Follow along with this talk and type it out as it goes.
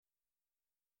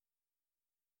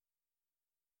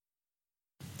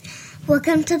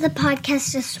Welcome to the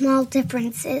podcast of Small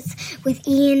Differences with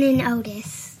Ian and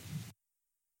Otis.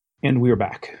 And we're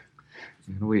back.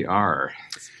 And we are.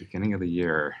 It's the beginning of the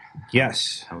year.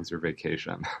 Yes. How was your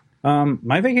vacation?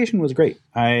 My vacation was great.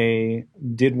 I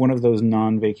did one of those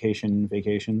non-vacation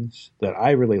vacations that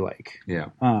I really like.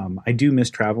 Yeah. I do miss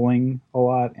traveling a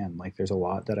lot, and there's a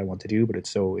lot that I want to do, but it's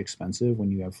so expensive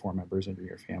when you have 4 members of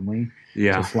your family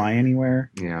to fly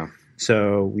anywhere. Yeah.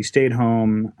 So we stayed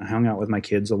home. I hung out with my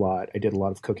kids a lot. I did a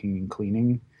lot of cooking and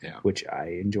cleaning, which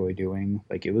I enjoy doing.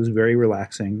 It was very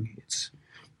relaxing. It's,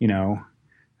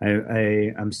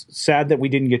 I'm sad that we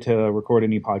didn't get to record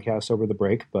any podcasts over the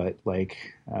break, but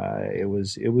it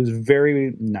was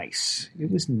very nice. It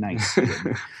was nice.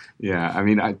 Yeah, I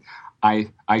mean,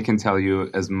 I can tell you,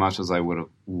 as much as I would have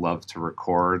loved to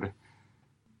record,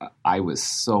 I was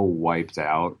so wiped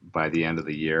out by the end of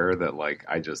the year that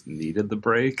I just needed the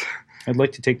break. I'd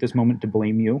like to take this moment to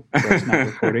blame you for us not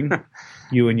recording.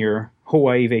 You and your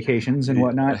Hawaii vacations and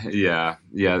whatnot. Yeah,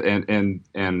 and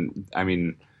I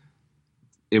mean,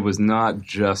 it was not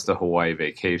just a Hawaii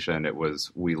vacation. It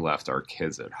was we left our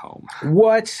kids at home.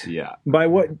 What? Yeah. By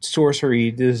what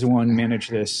sorcery does one manage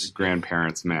this?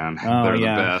 Grandparents, man. They're the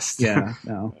best. Yeah.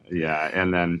 No. Yeah.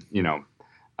 And then,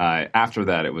 after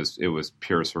that, it was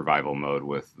pure survival mode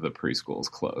with the preschools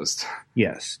closed.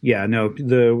 Yes. Yeah. No,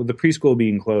 the preschool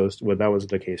being closed, well, that was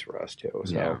the case for us too.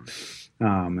 So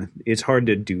it's hard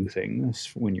to do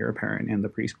things when you're a parent and the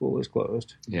preschool is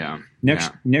closed. Yeah.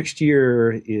 Next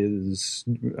year is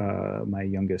my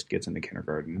youngest gets into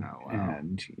kindergarten. Oh, wow.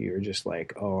 And you're just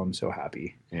I'm so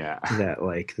happy. Yeah. That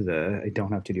I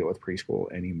don't have to deal with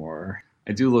preschool anymore.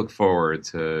 I do look forward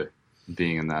to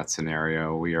being in that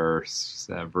scenario. We are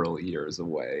several years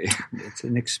away. It's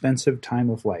an expensive time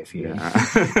of life. Ian.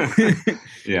 Yeah.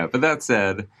 Yeah. But that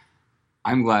said,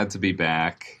 I'm glad to be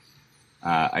back.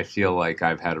 I feel like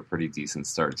I've had a pretty decent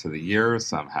start to the year,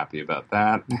 so I'm happy about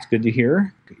that. It's good to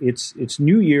hear. It's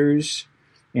New Year's,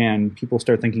 and people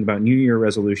start thinking about New Year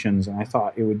resolutions, and I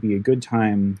thought it would be a good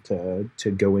time to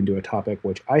go into a topic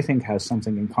which I think has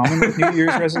something in common with New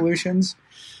Year's resolutions,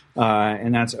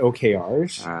 and that's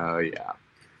OKRs. Oh, yeah.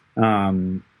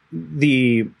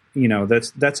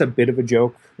 That's a bit of a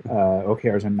joke.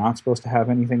 OKRs are not supposed to have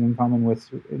anything in common with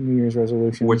New Year's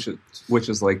resolutions. Which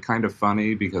is kind of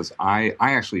funny because I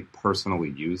actually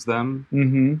personally use them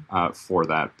for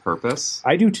that purpose.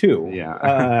 I do too.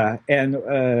 Yeah.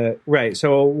 Right.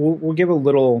 So we'll give a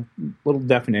little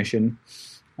definition,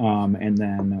 and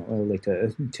then I'd like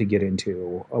to get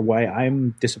into why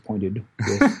I'm disappointed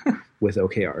with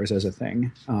OKRs as a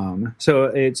thing. So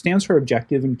it stands for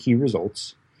Objective and Key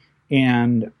Results.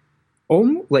 And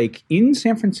in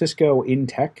San Francisco, in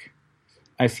tech,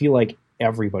 I feel like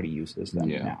everybody uses them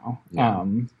now.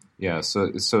 Yeah.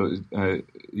 So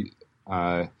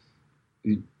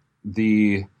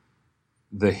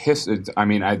the history. I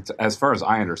mean, as far as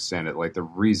I understand it, the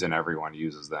reason everyone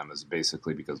uses them is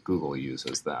basically because Google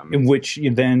uses them. In which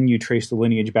then you trace the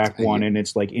lineage back one, and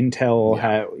it's Intel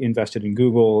had invested in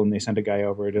Google, and they sent a guy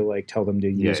over to tell them to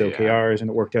use OKRs, and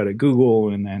it worked out at Google,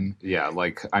 and then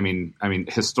I mean,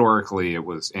 historically it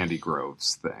was Andy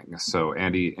Grove's thing. So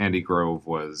Andy Grove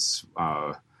was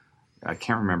I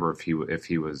can't remember if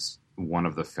he was one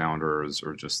of the founders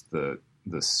or just the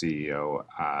CEO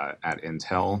at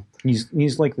Intel.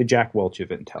 He's like the Jack Welch of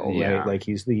Intel, right?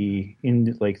 He's the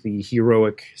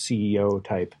heroic CEO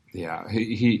type. Yeah,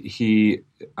 he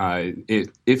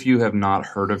if you have not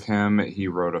heard of him, he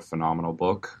wrote a phenomenal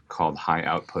book called High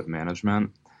Output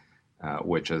Management,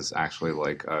 which is actually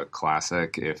a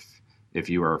classic if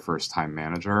you are a first time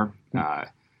manager.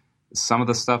 Some of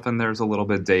the stuff in there is a little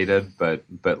bit dated, but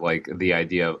the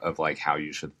idea of how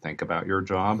you should think about your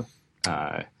job.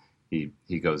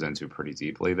 He goes into pretty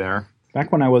deeply there.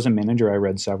 Back when I was a manager, I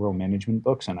read several management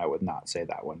books, and I would not say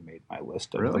that one made my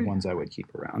list of the ones I would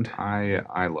keep around.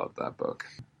 I love that book.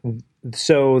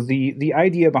 So the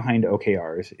idea behind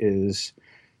OKRs is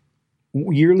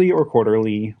yearly or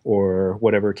quarterly or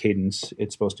whatever cadence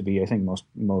it's supposed to be. I think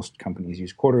most companies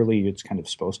use quarterly. It's kind of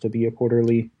supposed to be a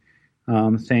quarterly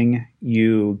thing.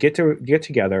 You get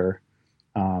together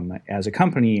as a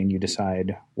company, and you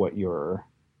decide what your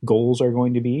goals are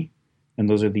going to be. And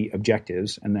those are the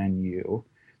objectives, and then you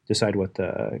decide what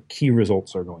the key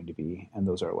results are going to be, and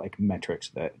those are metrics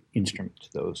that instrument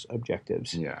those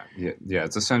objectives. Yeah.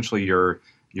 It's essentially your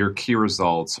key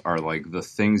results are the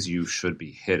things you should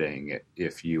be hitting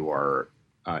if you are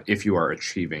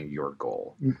achieving your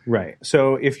goal. Right.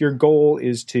 So if your goal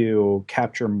is to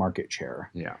capture market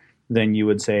share, then you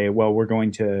would say, well, we're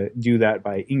going to do that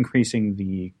by increasing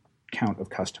the count of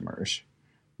customers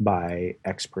by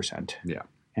X%. Yeah.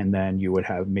 And then you would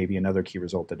have maybe another key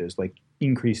result that is like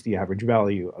increase the average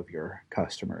value of your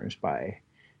customers by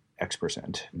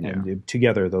X%. And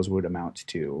together those would amount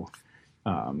to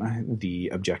the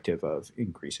objective of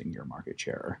increasing your market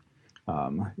share,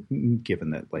 given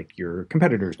that like your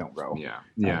competitors don't grow.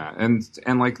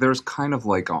 And like there's kind of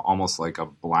like almost like a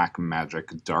black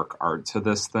magic dark art to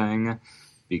this thing,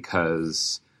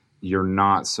 because you're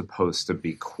not supposed to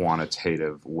be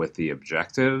quantitative with the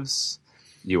objectives.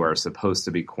 You are supposed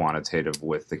to be quantitative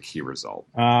with the key result.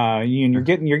 Ian, you're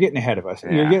getting ahead of us.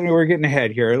 We're getting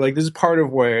ahead here. Like this is part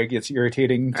of where it gets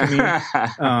irritating to me.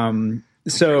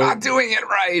 So you're not doing it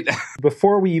right.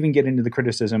 Before we even get into the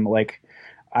criticism, like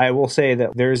I will say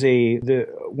that there's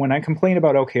when I complain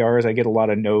about OKRs, I get a lot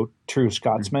of no true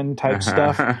Scotsman type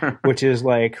stuff, which is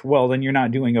like, well, then you're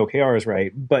not doing OKRs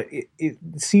right. But it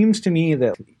seems to me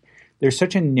that there's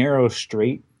such a narrow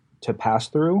strait to pass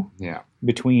through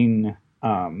between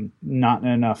not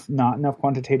enough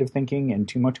quantitative thinking and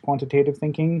too much quantitative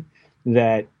thinking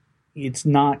that it's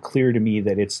not clear to me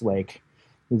that it's like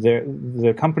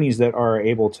the companies that are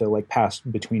able to like pass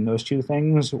between those two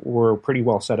things were pretty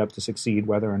well set up to succeed,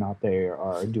 whether or not they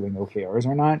are doing OKRs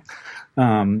or not.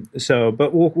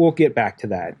 But we'll get back to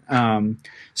that.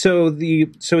 So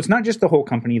it's not just the whole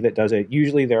company that does it.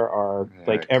 Usually there are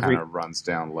like every kind of runs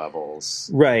down levels,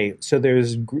 right? So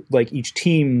there's like each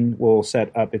team will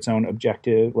set up its own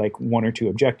objective, like 1 or 2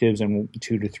 objectives and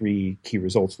 2 to 3 key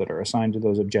results that are assigned to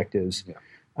those objectives.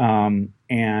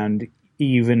 And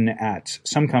even at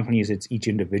some companies, it's each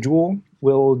individual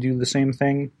will do the same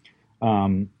thing.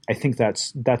 I think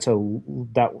that's a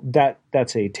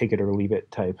take it or leave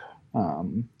it type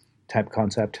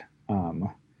concept.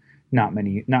 Not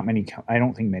many. I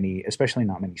don't think many, especially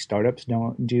not many startups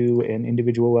don't do an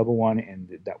individual level one, and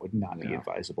that would not be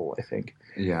advisable, I think.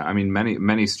 Yeah, I mean,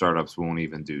 many startups won't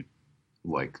even do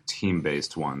like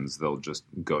team-based ones. They'll just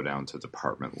go down to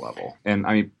department level. And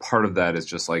I mean, part of that is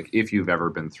just like, if you've ever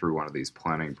been through one of these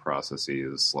planning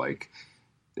processes, like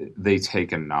they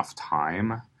take enough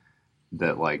time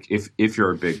that like, if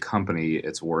you're a big company,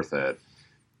 it's worth it.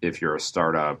 If you're a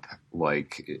startup,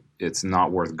 like it's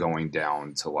not worth going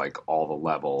down to like all the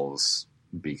levels,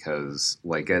 because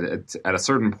like at a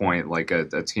certain point, like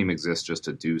a team exists just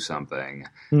to do something.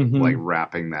 Like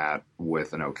wrapping that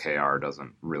with an OKR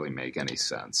doesn't really make any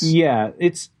sense. Yeah,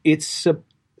 it's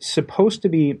supposed to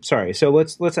be. Sorry, so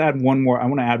let's add one more. I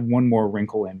want to add one more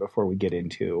wrinkle in before we get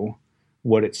into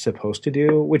what it's supposed to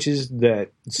do, which is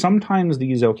that sometimes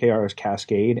these OKRs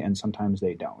cascade and sometimes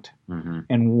they don't.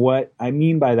 And what I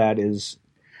mean by that is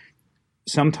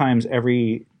sometimes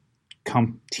every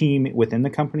team within the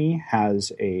company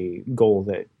has a goal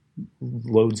that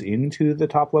loads into the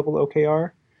top level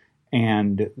OKR,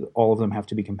 and all of them have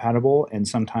to be compatible, and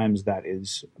sometimes that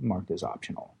is marked as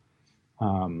optional.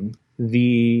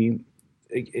 The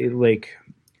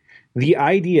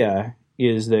idea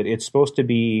is that it's supposed to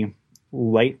be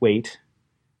lightweight,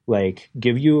 like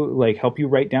help you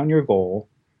write down your goal,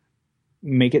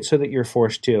 make it so that you're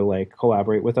forced to like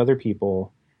collaborate with other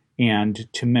people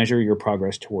and to measure your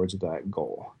progress towards that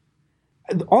goal.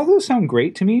 All those sound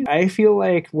great to me. I feel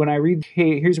like when I read,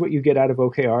 hey, here's what you get out of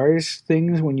OKRs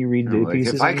things, when you read the like,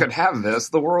 pieces. If I could have this,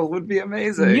 the world would be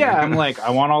amazing. Yeah, I'm like, I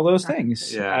want all those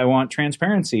things. I want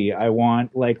transparency. I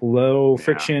want like low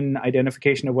friction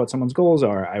identification of what someone's goals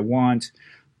are. I want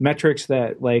metrics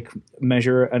that like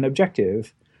measure an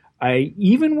objective. I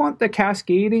even want the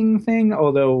cascading thing,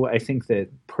 although I think that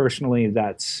personally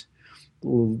that's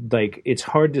like, it's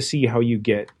hard to see how you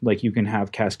get, like you can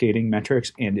have cascading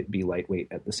metrics and it be lightweight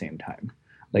at the same time.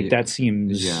 Like that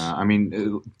seems... Yeah, I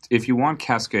mean, if you want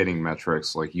cascading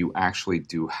metrics, like you actually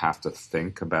do have to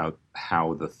think about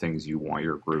how the things you want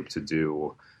your group to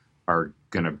do are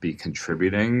going to be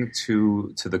contributing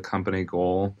to the company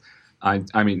goal.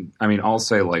 I mean, I'll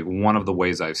say like one of the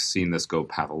ways I've seen this go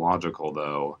pathological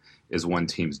though is when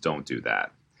teams don't do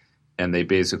that. And they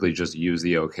basically just use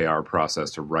the OKR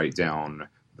process to write down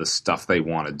the stuff they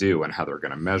want to do and how they're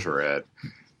going to measure it,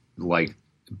 like,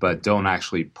 but don't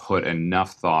actually put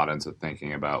enough thought into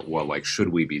thinking about, well, like, should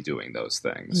we be doing those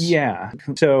things? Yeah.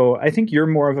 So I think you're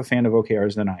more of a fan of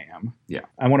OKRs than I am. Yeah.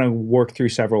 I want to work through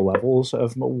several levels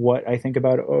of what I think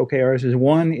about OKRs.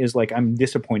 One is like, I'm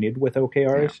disappointed with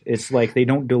OKRs. Yeah. It's like they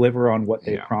don't deliver on what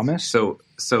they promise. So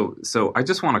I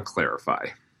just want to clarify,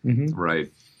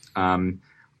 right?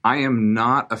 I am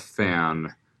not a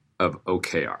fan of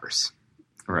OKRs,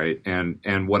 right?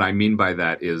 And what I mean by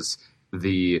that is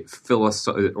the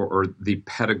or the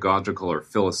pedagogical or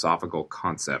philosophical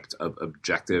concept of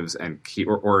objectives and key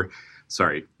or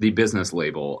the business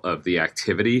label of the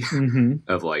activity Mm-hmm.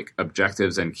 of like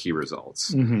objectives and key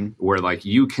results, Mm-hmm. where like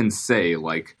you can say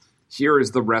like, here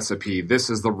is the recipe, this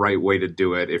is the right way to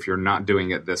do it. If you're not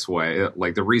doing it this way,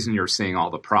 like the reason you're seeing all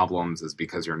the problems is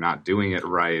because you're not doing it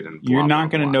right. And blah, You're not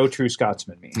blah, going to blah. know true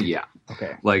Scotsman me. Yeah.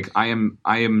 Okay. Like I am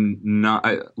not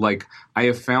like I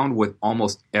have found with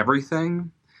almost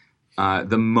everything,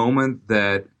 the moment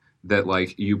that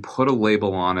like you put a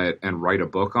label on it and write a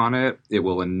book on it, it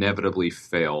will inevitably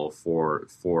fail for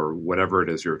whatever it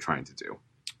is you're trying to do.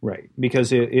 Right,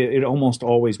 because it almost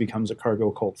always becomes a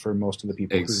cargo cult for most of the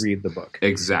people who read the book.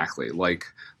 Exactly. Like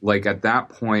at that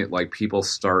point, like people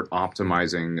start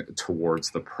optimizing towards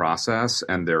the process,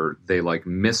 and they like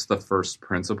miss the first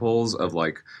principles of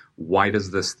like, why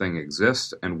does this thing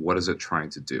exist and what is it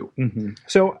trying to do? Mm-hmm.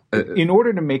 So in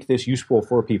order to make this useful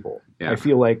for people, I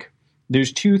feel like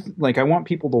there's I want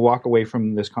people to walk away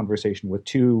from this conversation with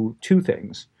two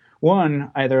things.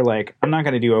 One, either like, I'm not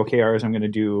going to do OKRs, I'm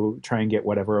going to try and get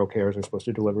whatever OKRs are supposed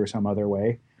to deliver some other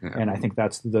way. Yeah. And I think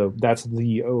that's the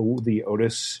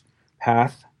Otis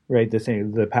path, right?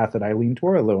 The path that I lean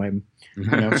toward, although I'm,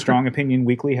 strong opinion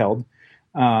weakly held.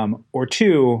 Or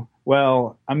two,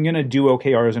 well, I'm going to do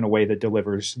OKRs in a way that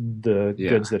delivers the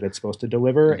goods that it's supposed to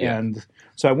deliver. Yeah. And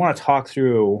so I want to talk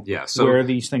through where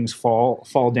these things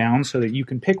fall down so that you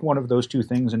can pick one of those two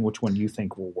things and which one you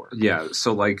think will work. Yeah.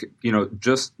 So like,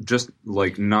 just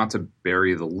like not to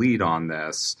bury the lead on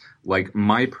this, like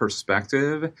my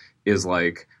perspective is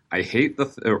like, I hate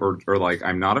or like,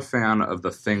 I'm not a fan of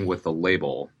the thing with the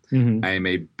label. Mm-hmm. I am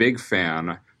a big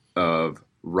fan of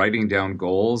writing down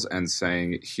goals and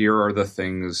saying, here are the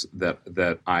things that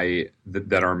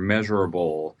are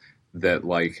measurable that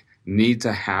like need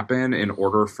to happen in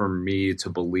order for me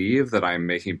to believe that I'm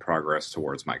making progress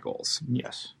towards my goals.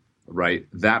 Yes. Right.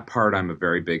 That part I'm a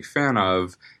very big fan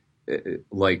of.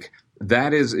 Like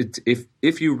that is it.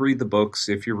 If you read the books,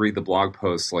 if you read the blog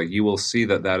posts, like you will see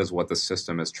that is what the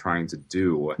system is trying to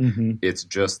do. Mm-hmm. It's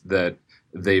just that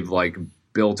they've like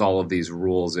built all of these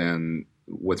rules in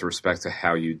with respect to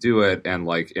how you do it. And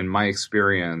like in my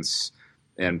experience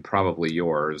and probably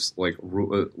yours, like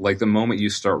the moment you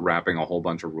start wrapping a whole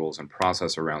bunch of rules and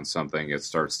process around something, it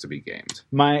starts to be gamed.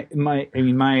 I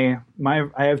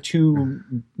have two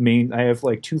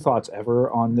thoughts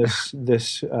ever on this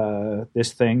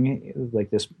thing,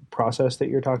 like this process that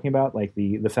you're talking about, like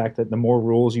the fact that the more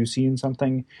rules you see in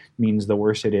something means the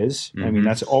worse it is. Mm-hmm. I mean,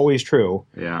 that's always true.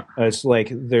 Yeah. It's like,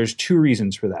 there's two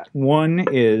reasons for that. One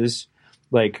is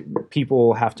like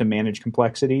people have to manage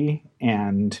complexity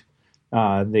and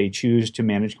they choose to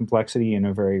manage complexity in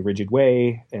a very rigid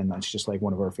way, and that's just like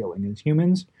one of our failings as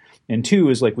humans. And two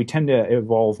is like we tend to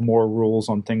evolve more rules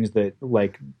on things that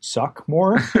like suck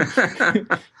more.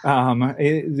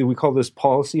 We call this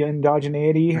policy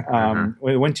endogeneity.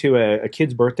 We went to a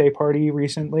kid's birthday party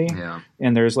recently,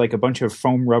 and there's like a bunch of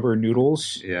foam rubber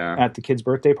noodles at the kid's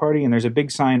birthday party, and there's a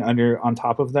big sign on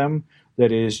top of them that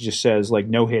just says like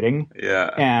no hitting.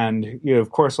 Yeah. And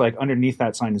of course, like underneath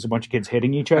that sign is a bunch of kids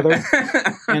hitting each other.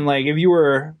 And like if you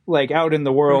were like out in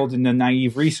the world and a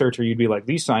naive researcher, you'd be like,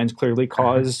 these signs clearly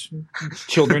cause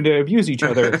children to abuse each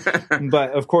other.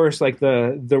 But of course, like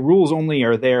the rules only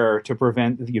are there to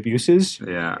prevent the abuses.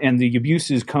 Yeah. And the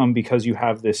abuses come because you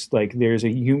have this like there's a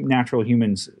natural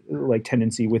human's like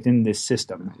tendency within this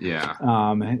system. Yeah.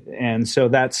 And so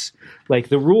that's like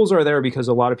the rules are there because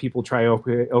a lot of people try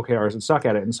OKRs and suck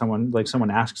at it, and someone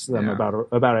asks them about it,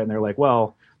 and they're like,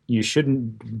 well, you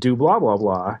shouldn't do blah blah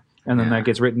blah, and then that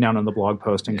gets written down on the blog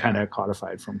post and kind of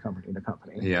codified from company to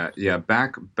company. Yeah.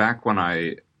 Back when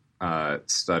I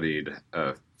studied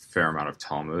a fair amount of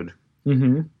Talmud,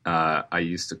 mm-hmm. I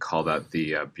used to call that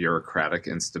the bureaucratic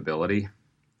instability,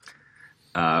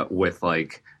 with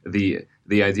like the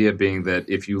idea being that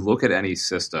if you look at any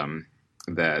system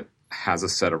that has a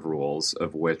set of rules,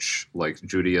 of which like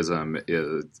Judaism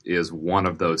is one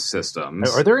of those systems.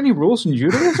 Are there any rules in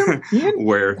Judaism, Ian?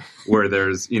 where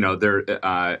there's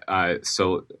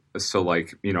so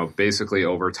like basically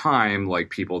over time, like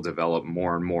people develop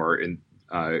more and more in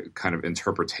kind of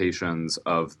interpretations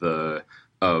of the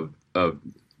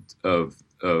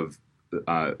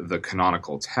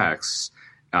canonical texts,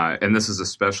 and this is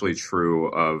especially true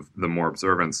of the more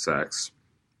observant sects.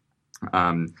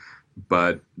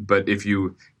 But if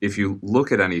you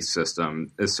look at any system,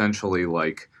 essentially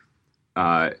like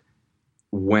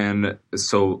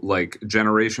like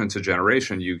generation to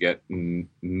generation, you get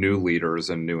new leaders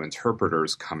and new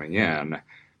interpreters coming in,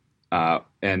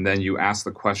 and then you ask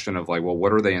the question of like, well,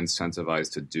 what are they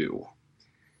incentivized to do?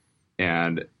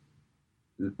 And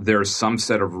there's some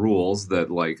set of rules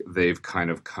that like they've kind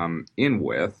of come in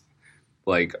with.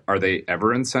 like, are they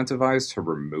ever incentivized to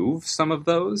remove some of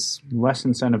those? Less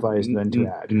incentivized than to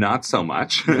add. Not so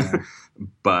much. Yeah.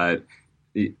 But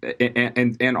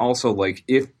and also, like,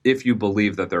 if you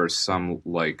believe that there is some,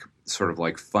 like, sort of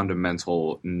like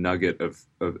fundamental nugget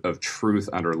of truth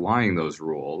underlying those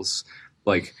rules,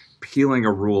 like, peeling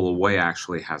a rule away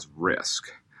actually has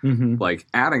risk. Mm-hmm. Like,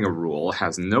 adding a rule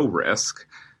has no risk,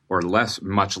 or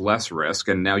much less risk,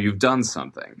 and now you've done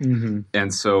something. Mm-hmm.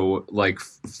 And so, like,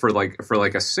 for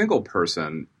a single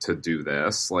person to do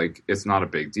this, like, it's not a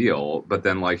big deal. But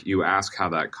then, like, you ask how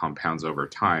that compounds over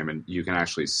time, and you can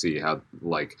actually see how,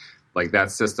 like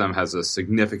that system has a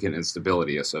significant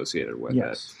instability associated with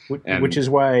it. Which is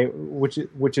why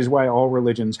all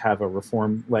religions have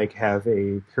have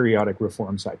a periodic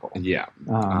reform cycle. Yeah,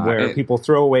 where people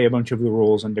throw away a bunch of the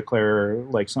rules and declare,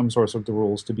 like, some source of the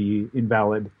rules to be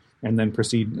invalid, and then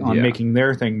proceed on making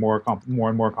their thing more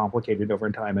and more complicated over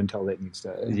time until it needs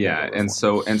to. Yeah, and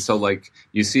so like,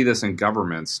 you see this in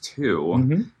governments too,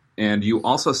 mm-hmm. and you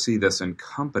also see this in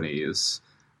companies.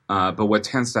 But what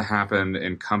tends to happen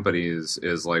in companies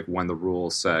is, like, when the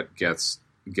rule set gets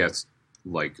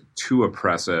like too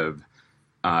oppressive,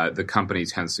 the company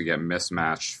tends to get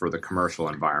mismatched for the commercial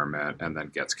environment and then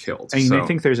gets killed. I mean, I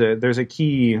think there's a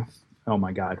key. Oh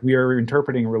my God, we are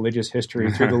interpreting religious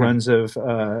history through the lens of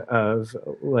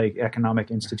like economic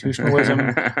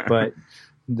institutionalism, but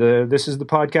this is the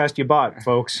podcast you bought,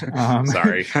 folks.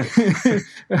 Sorry.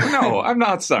 No, I'm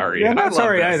not sorry. Yeah, I'm not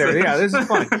sorry either. Yeah, this is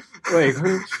fun. Like,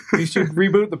 we should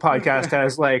reboot the podcast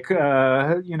as, like,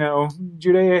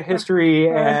 Judea history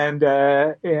and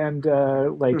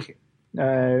like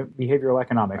behavioral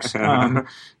economics.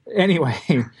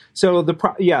 Anyway, so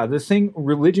the thing,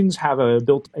 religions have a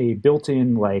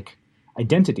built-in, like,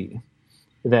 identity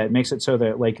that makes it so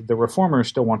that, like, the reformers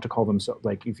still want to call themselves,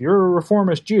 like, if you're a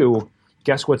reformist Jew,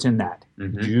 guess what's in that?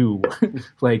 Mm-hmm. Jew.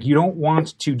 Like, you don't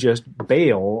want to just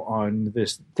bail on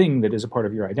this thing that is a part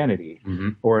of your identity. Mm-hmm.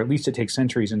 Or at least it takes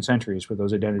centuries and centuries for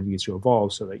those identities to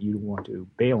evolve so that you want to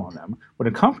bail on them. When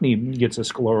a company gets a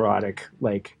sclerotic,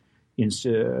 like,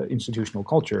 institutional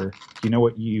culture, you know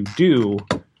what you do?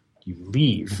 You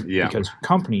leave. Yeah. Because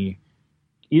company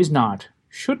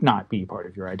should not be part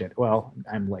of your identity. Well,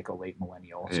 I'm like a late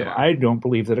millennial, so I don't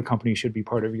believe that a company should be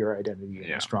part of your identity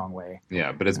in a strong way.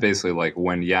 Yeah, but it's basically like,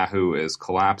 when Yahoo is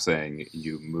collapsing,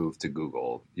 you move to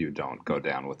Google. You don't go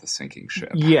down with the sinking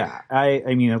ship. Yeah,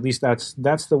 I mean, at least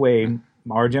that's the way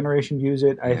our generation views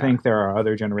it. I think there are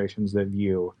other generations that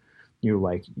view you,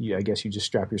 like, I guess you just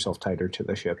strap yourself tighter to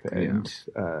the ship and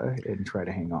try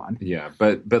to hang on. Yeah,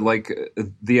 but like,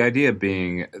 the idea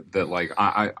being that, like,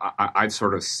 I've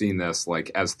sort of seen this,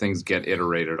 like, as things get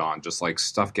iterated on, just like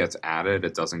stuff gets added,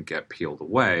 it doesn't get peeled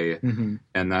away, mm-hmm.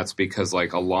 and that's because,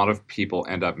 like, a lot of people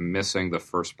end up missing the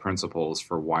first principles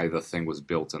for why the thing was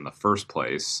built in the first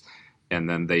place, and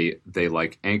then they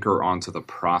like anchor onto the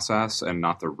process and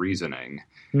not the reasoning,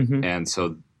 mm-hmm. and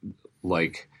so,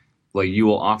 like, you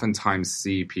will oftentimes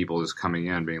see people just coming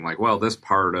in being like, well, this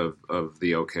part of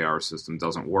the OKR system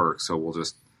doesn't work, so we'll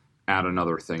just add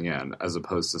another thing in, as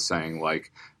opposed to saying,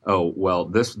 like, oh, well,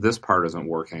 this part isn't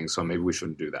working, so maybe we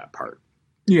shouldn't do that part.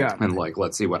 Yeah. And, like,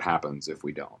 let's see what happens if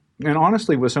we don't. And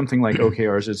honestly, with something like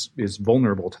OKRs, is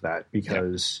vulnerable to that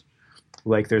because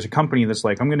like, there's a company that's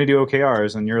like, I'm going to do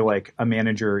OKRs, and you're like a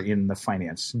manager in the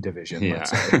finance division,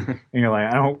 let's say. And you're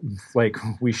like, I don't, like,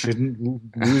 we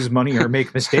shouldn't lose money or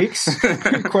make mistakes?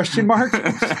 Question mark.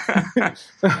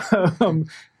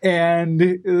 And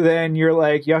then you're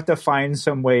like, you have to find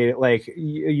some way, like,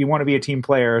 you want to be a team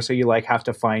player, so you, like, have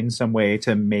to find some way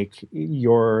to make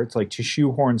to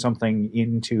shoehorn something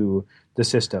into the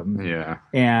system. Yeah.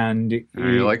 And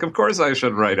you're like, of course I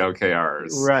should write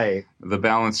OKRs. Right. The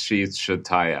balance sheets should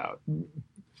tie out.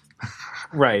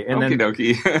 Right. And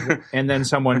Okie and then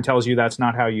someone tells you that's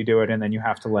not how you do it, and then you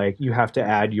have to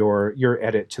add your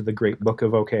edit to the great book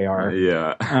of OKR.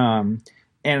 Yeah.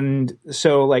 And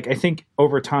so, like, I think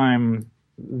over time,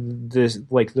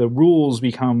 the rules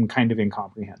become kind of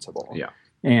incomprehensible. Yeah.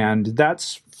 And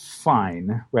that's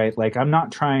fine, right? Like, I'm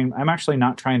actually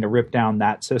not trying to rip down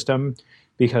that system,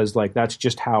 because, like, that's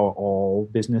just how all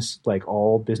business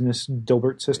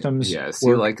Dilbert systems yeah, see,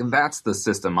 work. like, that's the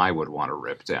system I would want to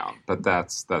rip down, but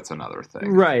that's another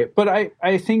thing. Right. But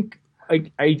I think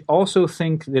I also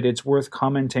think that it's worth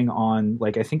commenting on,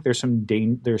 like, I think there's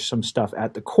some stuff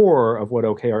at the core of what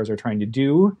OKRs are trying to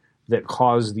do that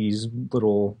cause these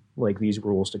little, like, these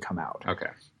rules to come out. Okay.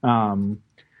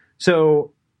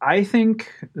 So I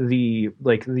think the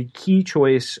key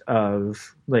choice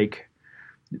of, like,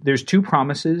 there's two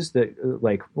promises that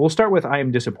like we'll start with I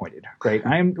am disappointed, right?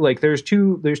 I am like there's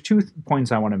two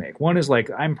points I want to make. One is like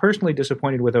I'm personally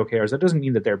disappointed with OKRs. That doesn't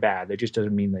mean that they're bad. That just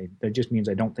doesn't mean that just means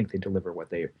I don't think they deliver what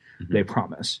they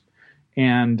promise.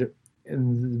 And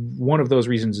one of those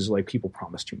reasons is like people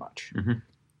promise too much.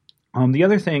 The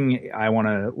other thing I want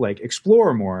to like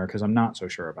explore more because I'm not so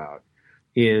sure about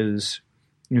is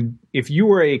if you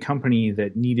were a company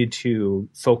that needed to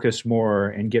focus more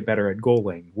and get better at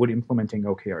goaling, would implementing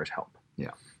OKRs help?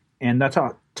 Yeah. And that's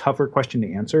a tougher question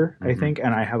to answer, I think.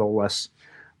 And I have a less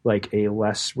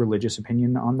religious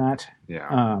opinion on that.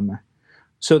 Yeah.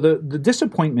 So the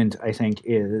disappointment, I think,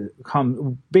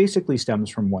 basically stems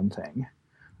from one thing.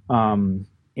 And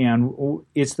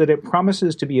it's that it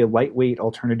promises to be a lightweight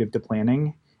alternative to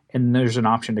planning. And there's an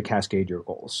option to cascade your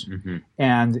goals.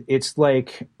 And it's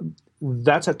like,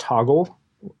 that's a toggle.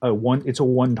 It's a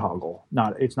one toggle.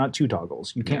 It's not two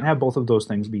toggles. You can't have both of those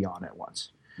things be on at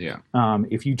once. Yeah.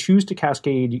 If you choose to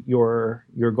cascade your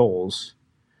goals,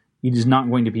 it is not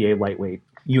going to be a lightweight.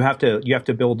 You have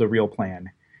to build a real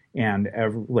plan, and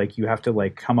you have to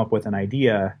like come up with an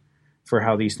idea for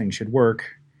how these things should work,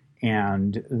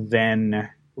 and then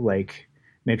like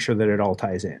make sure that it all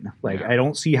ties in. Like I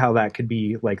don't see how that could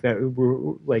be like that.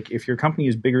 Like if your company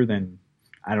is bigger than,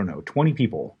 I don't know, 20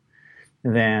 people,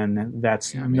 then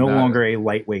that's no longer a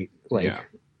lightweight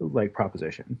like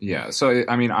proposition. Yeah. So,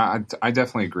 I mean, I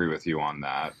definitely agree with you on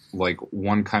that. Like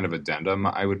one kind of addendum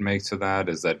I would make to that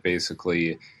is that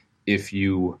basically if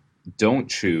you don't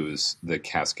choose the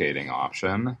cascading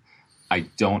option, I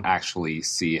don't actually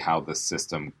see how the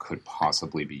system could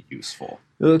possibly be useful.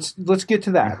 Let's get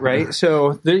to that, right?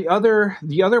 So the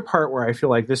other part where I feel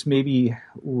like this maybe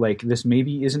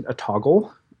isn't a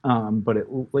toggle, but it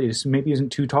maybe isn't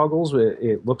two toggles.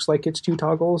 It looks like it's two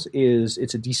toggles.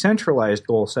 It's a decentralized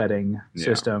goal setting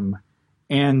system,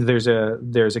 and there's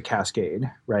a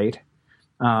cascade, right?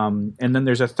 And then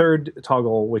there's a third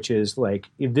toggle, which is like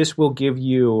this will give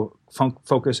you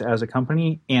focus as a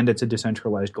company, and it's a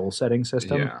decentralized goal setting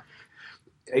system. Yeah.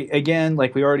 Again,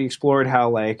 like we already explored how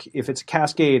like if it's a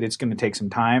cascade, it's going to take some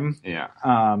time. Yeah.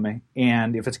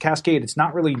 And if it's a cascade, it's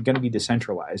not really going to be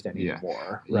decentralized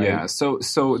anymore. Yeah. Right? Yeah. So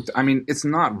I mean, it's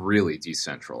not really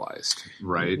decentralized,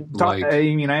 right?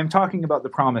 I mean, I am talking about the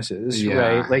promises,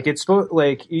 right? Like it's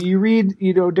like you read,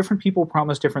 different people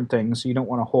promise different things, so you don't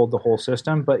want to hold the whole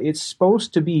system, but it's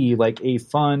supposed to be like a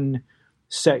fun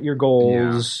set your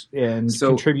goals and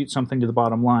contribute something to the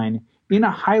bottom line. In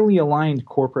a highly aligned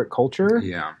corporate culture,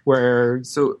 where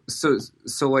so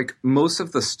like most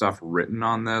of the stuff written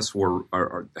on this were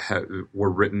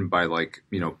written by like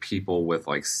people with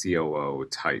like COO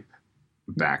type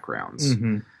backgrounds,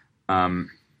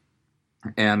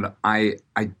 and I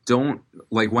don't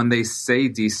like when they say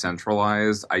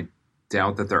decentralized. I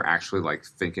doubt that they're actually like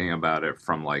thinking about it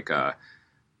from like a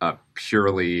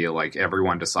purely like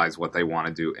everyone decides what they want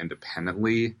to do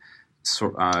independently.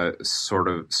 Sort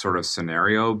of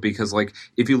scenario, because like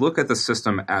if you look at the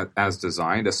system as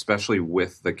designed, especially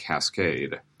with the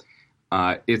cascade,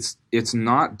 it's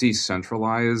not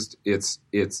decentralized. It's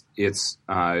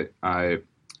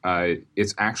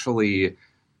actually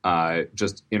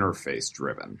just interface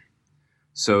driven.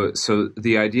 So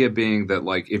the idea being that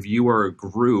like if you are a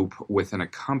group within a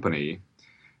company,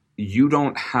 you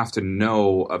don't have to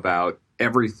know about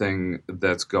everything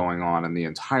that's going on in the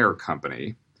entire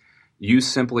company. You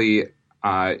simply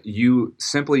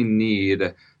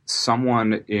need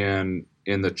someone in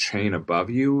the chain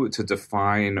above you to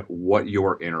define what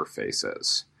your interface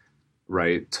is,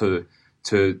 right? To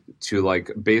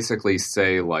like basically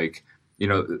say like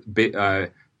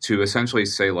to essentially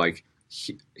say like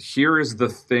here is the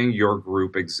thing your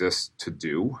group exists to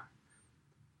do,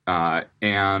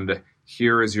 and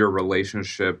here is your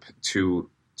relationship to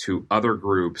other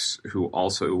groups who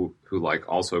also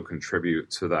contribute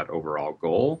to that overall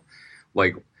goal.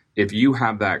 Like if you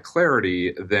have that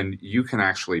clarity, then you can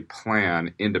actually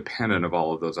plan independent of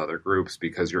all of those other groups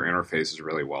because your interface is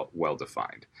really well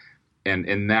defined. And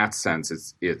in that sense,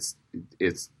 it's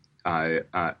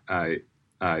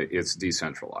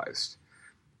decentralized.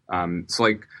 So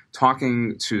like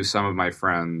talking to some of my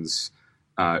friends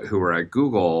who are at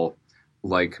Google,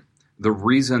 like the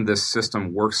reason this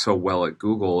system works so well at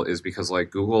Google is because like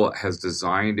Google has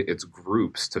designed its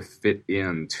groups to fit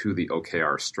into the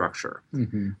OKR structure,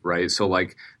 right? So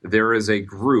like there is a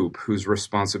group whose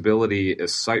responsibility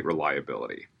is site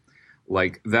reliability.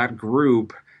 Like that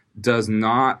group does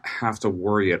not have to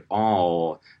worry at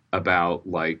all about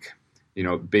like,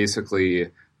 basically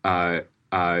about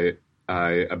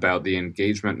the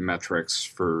engagement metrics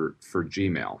for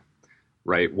Gmail,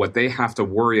 right? What they have to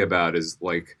worry about is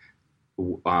like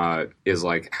is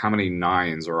like how many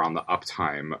nines are on the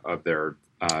uptime of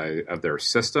their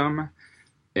system,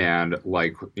 and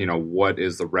like what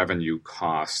is the revenue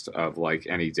cost of like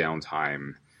any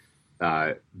downtime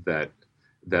that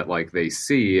like they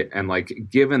see, and like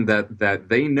given that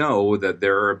they know that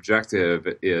their objective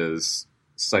is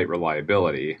site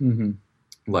reliability. Mm-hmm.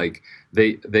 Like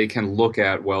they can look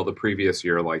at, well, the previous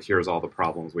year, like here's all the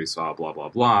problems we saw, blah blah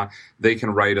blah. They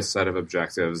can write a set of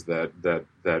objectives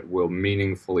that will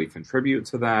meaningfully contribute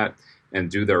to that, and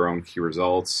do their own key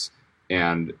results,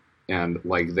 and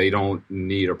like they don't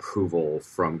need approval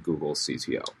from Google's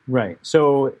CTO. Right.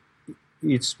 So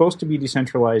it's supposed to be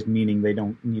decentralized, meaning they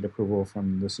don't need approval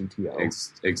from the CTO.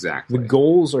 Exactly. The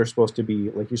goals are supposed to be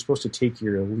like you're supposed to take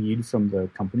your lead from the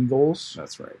company goals.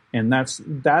 That's right. And that's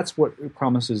what it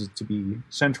promises to be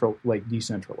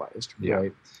decentralized. Yeah.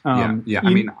 Right. Yeah.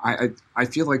 I mean, I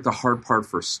feel like the hard part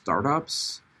for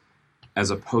startups,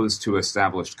 as opposed to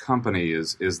established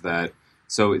companies, is that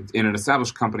so in an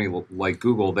established company like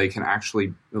Google, they can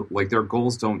actually like their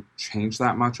goals don't change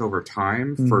that much over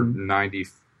time for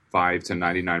 95 to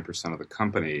 99% of the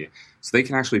company, so they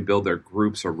can actually build their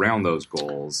groups around those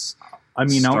goals. I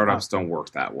mean, startups don't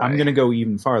work that way. I'm going to go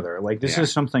even farther. Like this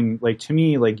is something like to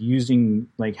me, like using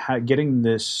like getting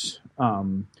this,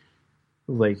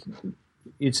 like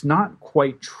it's not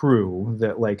quite true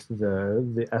that like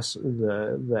the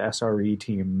SRE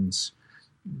team's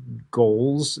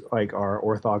goals like are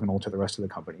orthogonal to the rest of the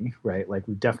company, right? Like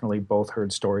we've definitely both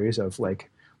heard stories of like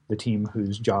the team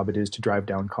whose job it is to drive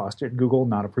down cost at Google,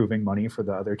 not approving money for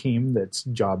the other team that's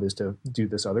job is to do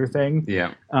this other thing.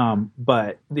 Yeah.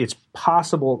 But it's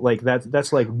possible like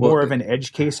that's like more of an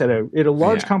edge case at a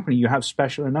large company. You have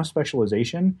enough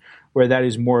specialization where that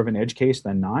is more of an edge case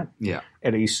than not. Yeah.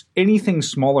 At anything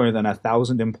smaller than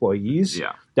 1,000 employees,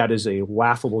 that is a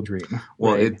laughable dream.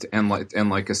 Well, right?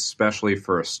 and especially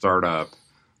for a startup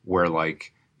where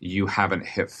like you haven't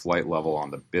hit flight level on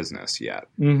the business yet,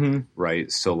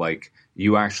 right? So like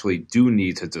you actually do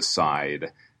need to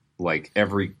decide like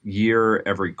every year,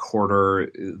 every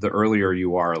quarter, the earlier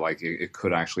you are, like it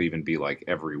could actually even be like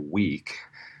every week,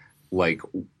 like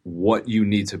what you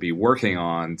need to be working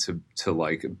on to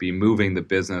like be moving the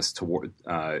business toward,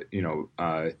 towards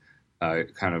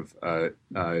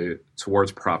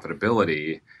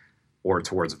profitability or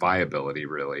towards viability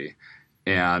really.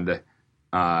 And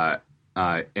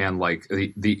like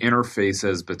the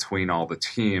interfaces between all the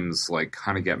teams like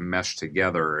kind of get meshed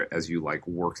together as you like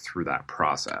work through that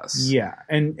process. Yeah.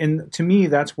 And to me,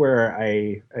 that's where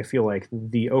I feel like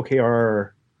the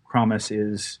OKR promise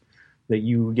is that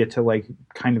you get to like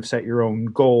kind of set your own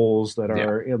goals that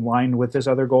are in line with this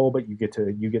other goal, but you get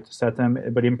to set them.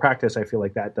 But in practice, I feel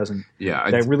like that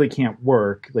really can't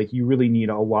work. Like you really need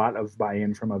a lot of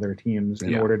buy-in from other teams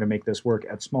in order to make this work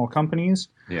at small companies.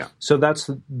 Yeah. So that's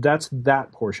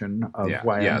that portion of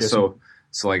why. Yeah. So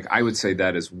like I would say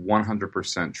that is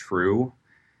 100% true,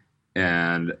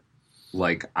 and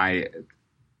like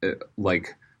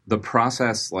the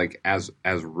process like as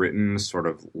written, sort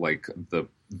of like the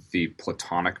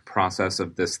platonic process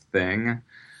of this thing,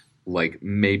 like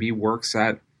maybe works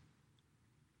at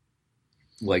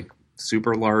like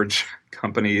super large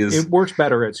companies. It works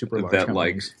better at super large that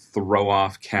companies. Like throw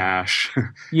off cash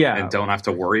and don't have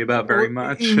to worry about very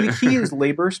much. The key is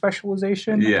labor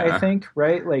specialization, I think,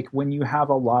 right? Like when you have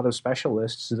a lot of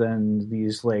specialists, then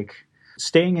these like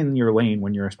staying in your lane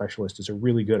when you're a specialist is a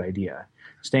really good idea.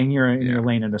 Staying in your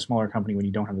lane in a smaller company when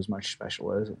you don't have as much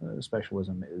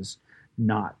specialism is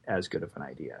not as good of an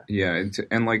idea. Yeah,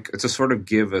 and like to sort of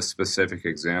give a specific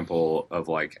example of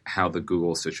like how the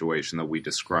Google situation that we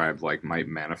described like might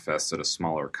manifest at a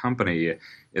smaller company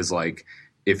is like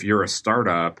if you're a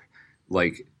startup,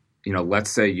 like let's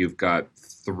say you've got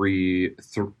three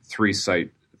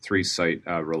site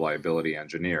reliability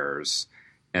engineers,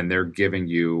 and they're giving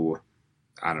you,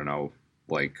 I don't know,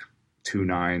 like 2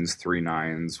 nines, 3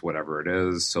 nines, whatever it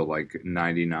is. So like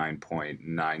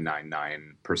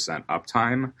 99.999%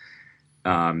 uptime.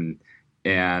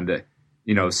 And,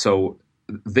 so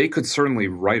they could certainly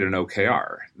write an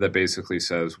OKR that basically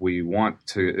says we want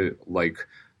to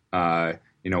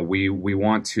we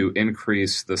want to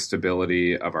increase the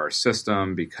stability of our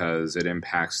system because it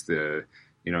impacts it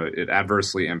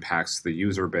adversely impacts the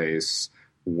user base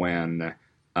when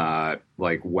the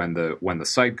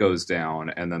site goes down,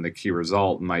 and then the key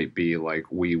result might be like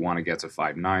we want to get to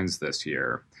 5 nines this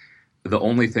year. The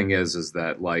only thing is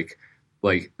that like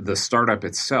the startup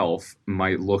itself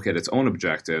might look at its own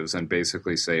objectives and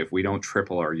basically say if we don't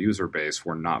triple our user base,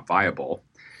 we're not viable.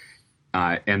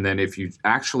 And then if you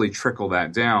actually trickle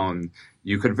that down,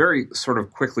 you could very sort of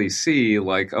quickly see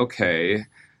like, okay,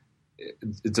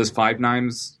 does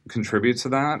Five9 contribute to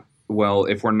that? Well,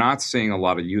 if we're not seeing a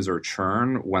lot of user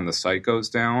churn when the site goes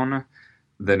down,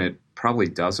 then it probably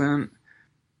doesn't.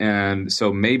 And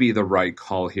so maybe the right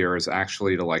call here is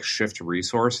actually to like shift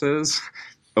resources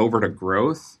over to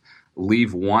growth,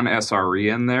 leave one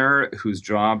SRE in there whose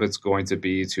job it's going to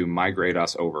be to migrate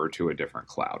us over to a different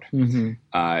cloud.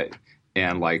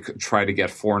 And like try to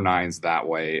get 4 nines that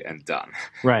way and done.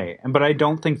 Right. But I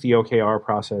don't think the OKR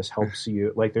process helps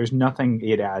you. Like there's nothing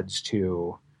it adds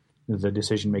to the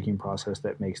decision-making process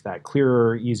that makes that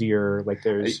clearer, easier. Like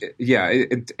there's... Yeah.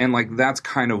 And like, that's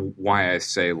kind of why I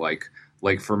say like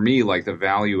for me, like the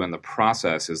value in the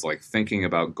process is like thinking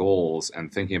about goals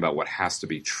and thinking about what has to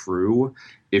be true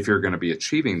if you're going to be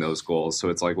achieving those goals. So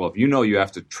it's like, well, if you know you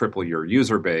have to triple your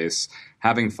user base,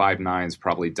 having 5 nines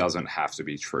probably doesn't have to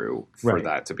be true for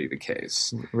that to be the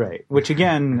case. Right. Which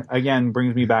again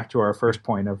brings me back to our first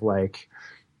point of like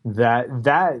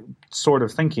that sort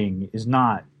of thinking is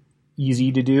not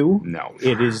easy to do. No.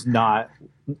 It is not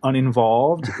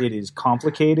uninvolved. It is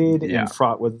complicated and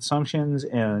fraught with assumptions.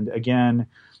 And again,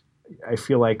 I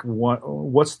feel like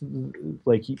what's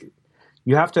like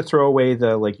you have to throw away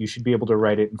the like you should be able to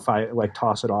write it in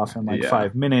toss it off in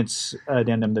 5 minutes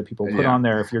addendum that people put on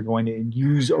there if you're going to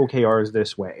use OKRs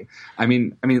this way. I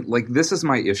mean like this is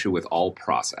my issue with all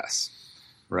process,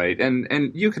 right?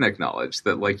 And you can acknowledge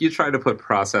that like you try to put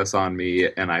process on me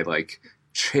and I like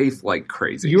chafe like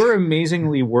crazy. You're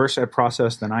amazingly worse at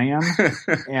process than I am.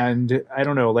 And I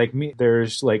don't know, like me,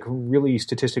 there's like really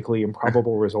statistically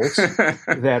improbable results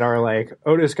that are like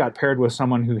Otis got paired with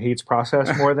someone who hates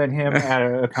process more than him at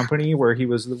a company where he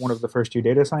was one of the first 2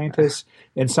 data scientists,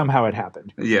 and somehow it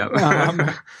happened. Yeah.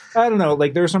 I don't know,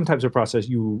 like there's some types of process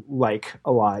you like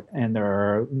a lot, and there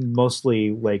are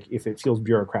mostly like if it feels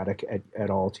bureaucratic at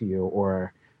all to you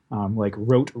or like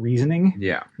rote reasoning,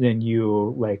 then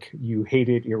you hate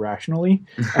it irrationally.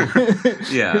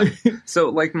 Yeah. So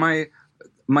like my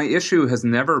issue has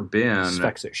never been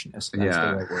vexationist. That's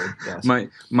the right word. Yes.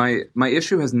 My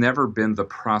issue has never been the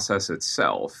process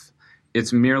itself.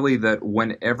 It's merely that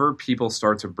whenever people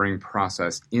start to bring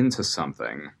process into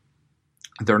something,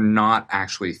 they're not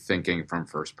actually thinking from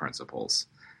first principles.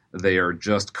 They are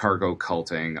just cargo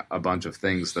culting a bunch of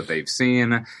things that they've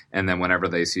seen, and then whenever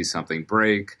they see something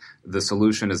break, the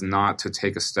solution is not to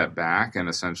take a step back and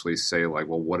essentially say like,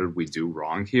 well, what did we do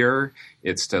wrong here?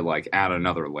 It's to like add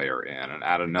another layer in and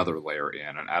add another layer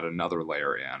in and add another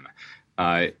layer in.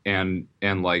 And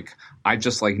like I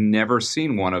just like never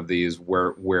seen one of these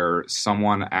where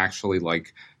someone actually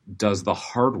like does the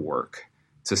hard work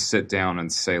to sit down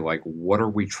and say like, what are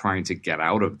we trying to get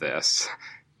out of this?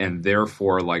 And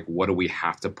therefore, like, what do we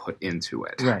have to put into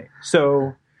it? Right.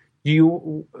 So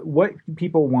what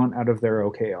people want out of their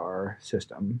OKR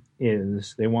system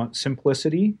is they want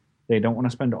simplicity. They don't want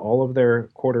to spend all of their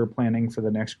quarter planning for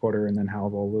the next quarter and then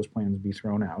have all those plans be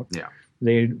thrown out. Yeah.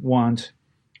 They want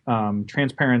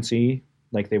transparency.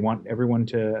 Like they want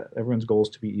everyone's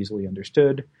goals to be easily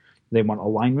understood. They want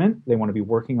alignment. They want to be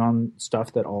working on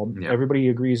stuff that everybody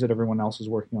agrees that everyone else is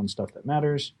working on stuff that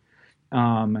matters.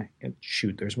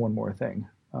 There's one more thing.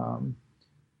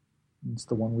 It's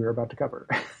the one we were about to cover.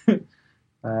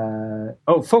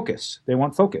 Focus. They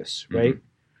want focus, right? Mm-hmm.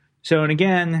 So, and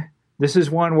again, this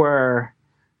is one where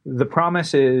the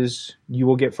promise is you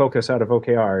will get focus out of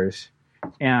OKRs,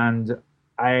 and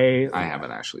I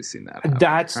haven't actually seen that.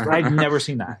 I've never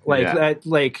seen that. That.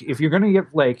 Like if you're gonna get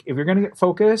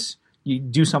focus, you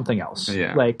do something else.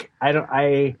 Yeah. Like I don't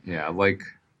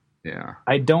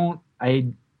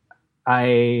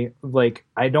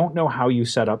know how you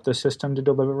set up the system to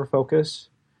deliver focus,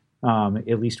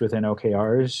 at least within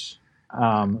OKRs.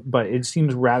 But it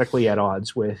seems radically at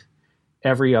odds with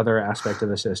every other aspect of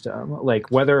the system, like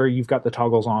whether you've got the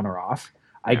toggles on or off.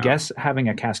 I guess having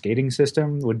a cascading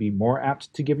system would be more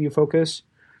apt to give you focus,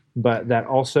 but that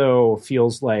also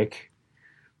feels like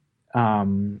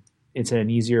it's an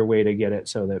easier way to get it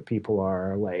so that people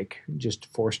are like just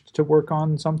forced to work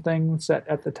on something set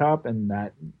at the top, and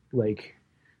that like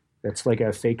that's like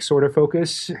a fake sort of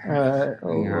focus a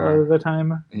lot of the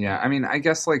time. Yeah, I mean, I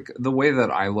guess like the way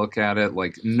that I look at it,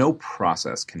 like no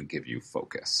process can give you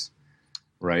focus,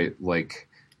 right? Like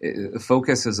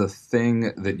focus is a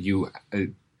thing that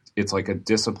it's like a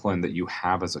discipline that you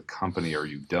have as a company or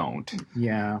you don't.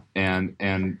 Yeah. And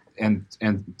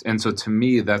so to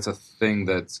me, that's a thing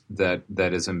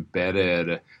that is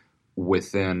embedded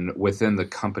within the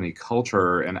company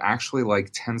culture and actually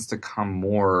like tends to come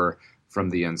more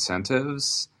from the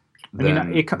incentives than I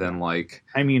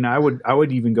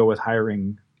would even go with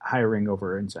hiring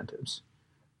over incentives,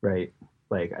 right?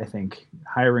 Like, I think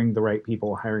hiring the right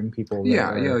people, hiring people.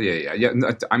 Yeah.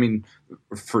 I mean,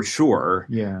 for sure.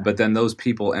 Yeah. But then those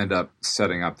people end up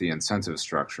setting up the incentive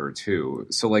structure too.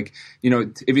 So, like,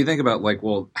 if you think about, like,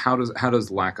 well, how does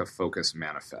lack of focus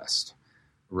manifest,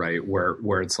 right?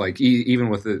 Where it's like even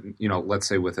with the, let's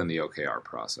say within the OKR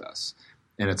process,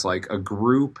 and it's like a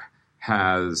group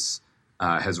has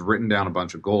written down a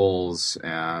bunch of goals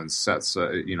and set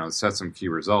some key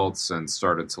results and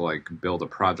started to, like, build a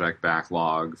project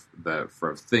backlog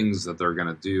for things that they're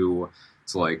going to do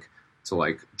to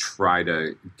try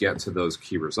to get to those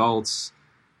key results.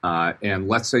 And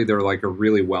let's say they're, like, a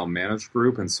really well managed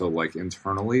group, and so, like,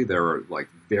 internally they're, like,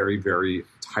 very, very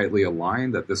tightly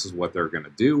aligned that this is what they're going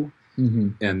to do.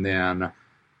 Mm-hmm.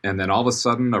 And then all of a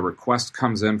sudden a request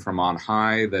comes in from on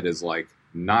high that is, like,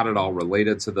 not at all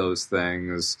related to those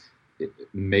things.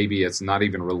 Maybe it's not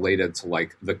even related to,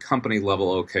 like, the company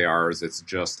level OKRs. It's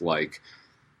just like,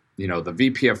 the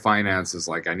VP of finance is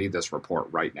like, I need this report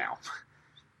right now.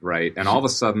 Right. And all of a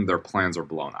sudden their plans are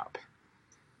blown up.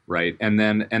 Right. And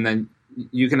then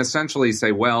you can essentially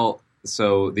say, well,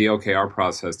 so the OKR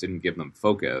process didn't give them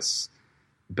focus,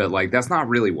 but, like, that's not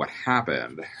really what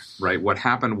happened. Right. What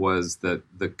happened was that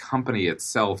the company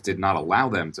itself did not allow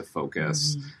them to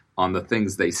focus on the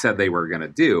things they said they were going to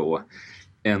do.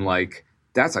 And, like,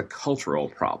 that's a cultural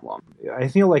problem. I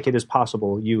feel like it is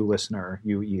possible, you listener,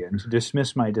 you Ian, to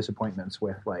dismiss my disappointments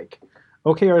with, like,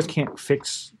 OKRs can't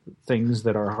fix things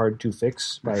that are hard to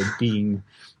fix you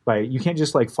can't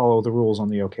just, like, follow the rules on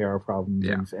the OKR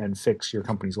problem and fix your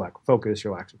company's lack of focus,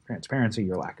 your lack of transparency,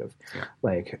 your lack of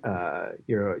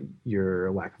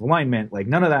your lack of alignment. Like,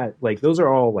 none of that, like, those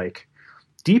are all, like,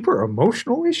 deeper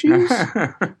emotional issues,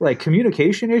 like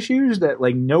communication issues that,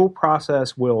 like, no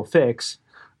process will fix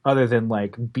other than,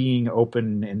 like, being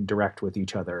open and direct with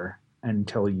each other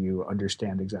until you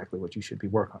understand exactly what you should be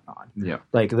working on. Yeah.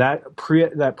 Like, that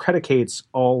predicates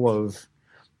all of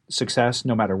success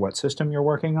no matter what system you're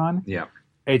working on. Yeah.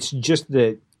 It's just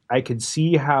that I could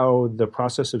see how the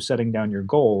process of setting down your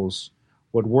goals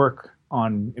would work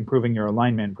on improving your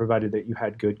alignment, provided that you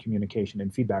had good communication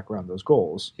and feedback around those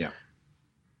goals. Yeah.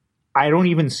 I don't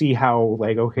even see how,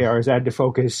 like, OKRs add to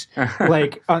focus,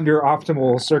 like, under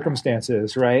optimal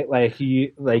circumstances, right? Like,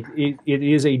 it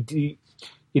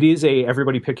is a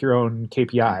everybody pick your own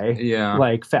KPI,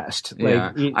 like, fest.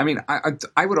 Yeah. Like, I mean,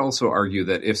 I would also argue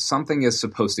that if something is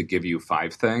supposed to give you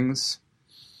 5 things,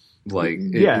 like,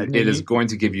 it is going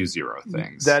to give you 0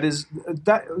 things.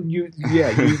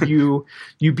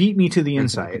 You beat me to the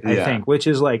insight, I think, which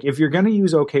is, like, if you're going to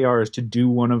use OKRs to do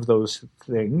one of those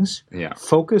things,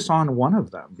 focus on one of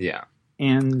them. Yeah.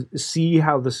 And see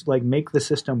how this, like, make the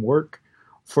system work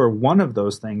for one of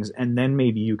those things, and then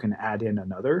maybe you can add in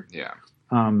another. Yeah.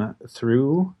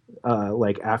 Through,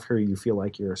 like, after you feel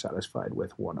like you're satisfied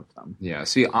with one of them. Yeah.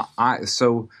 See, I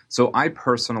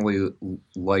personally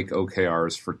like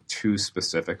OKRs for 2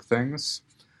 specific things.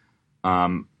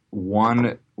 One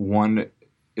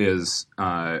is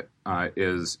for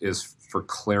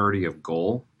clarity of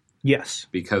goal. Yes.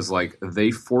 Because, like,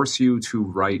 they force you to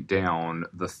write down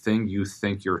the thing you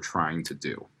think you're trying to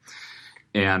do,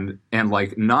 and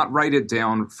like, not write it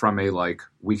down from a, like,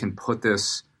 we can put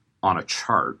this on a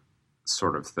chart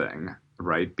sort of thing,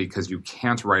 right? Because you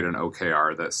can't write an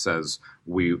OKR that says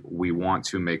we want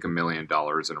to make $1 million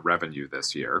in revenue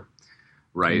this year,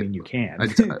 right? I mean, you can.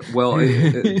 Well,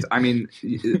 I mean,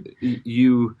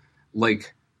 you,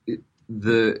 like,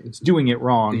 it's doing it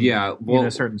wrong. Yeah, well, in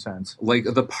a certain sense. Like,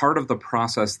 the part of the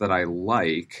process that I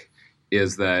like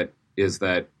is that it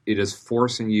is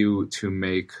forcing you to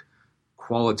make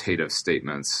qualitative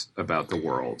statements about the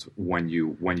world when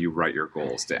you write your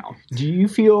goals down. Do you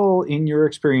feel, in your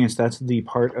experience, that's the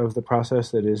part of the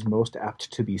process that is most apt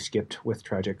to be skipped with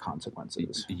tragic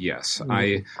consequences? Yes.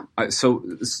 I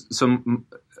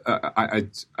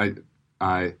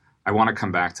want to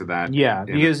come back to that. Yeah,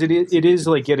 because it is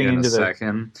like getting into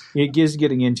second. It is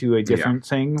getting into a different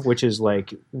thing, which is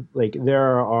like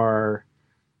there are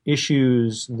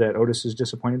issues that Otis is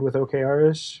disappointed with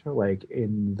OKRs, like,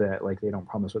 in that, like, they don't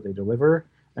promise what they deliver.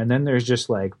 And then there's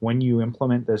just, like, when you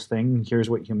implement this thing, here's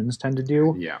what humans tend to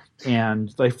do. Yeah.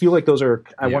 And I feel like those are,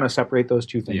 I want to separate those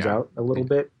 2 things out a little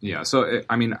bit. Yeah. So,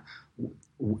 I mean,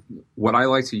 what I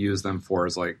like to use them for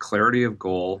is, like, clarity of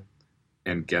goal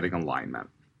and getting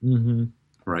alignment. Mm-hmm.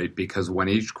 Right? Because when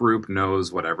each group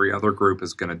knows what every other group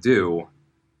is going to do,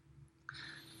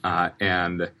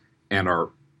 and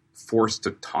are forced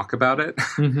to talk about it,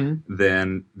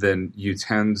 then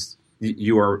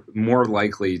you are more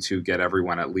likely to get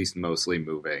everyone at least mostly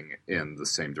moving in the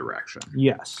same direction.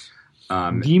 Yes.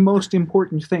 The most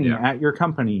important thing Yeah. at your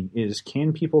company is,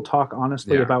 can people talk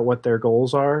honestly Yeah. about what their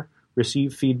goals are,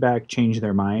 receive feedback, change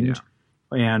their mind,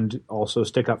 and also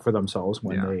stick up for themselves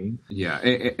when they... Yeah.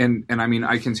 And I mean,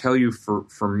 I can tell you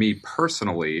for me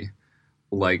personally,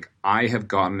 like, I have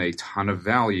gotten a ton of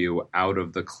value out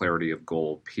of the clarity of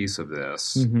goal piece of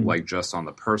this, like just on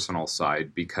the personal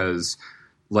side, because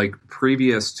like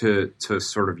previous to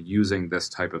sort of using this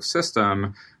type of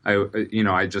system,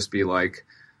 I'd just be like,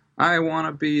 I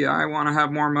want to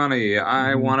have more money.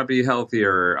 I want to be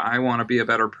healthier. I want to be a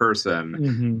better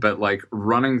person. But like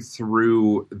running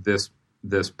through this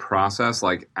process,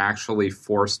 like, actually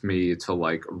forced me to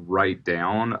like write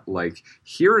down, like,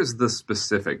 here is the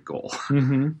specific goal,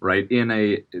 right? But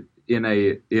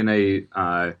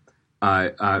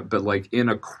like in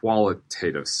a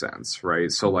qualitative sense, right?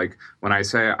 So like when I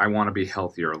say I want to be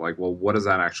healthier, like, well, what does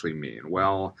that actually mean?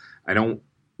 Well, I don't,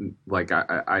 like,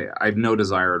 I have no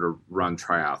desire to run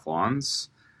triathlons.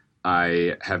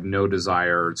 I have no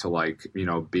desire to, like, be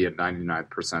a 99th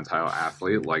percentile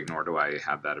athlete, like, nor do I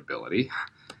have that ability.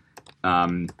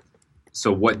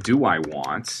 So what do I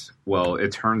want? Well,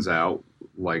 it turns out,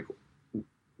 like,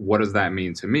 what does that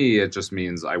mean to me? It just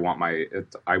means I want my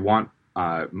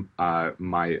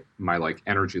like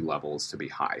energy levels to be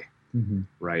high,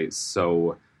 right?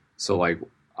 So like,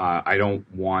 I don't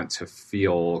want to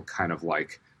feel kind of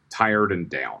like tired and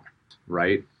down,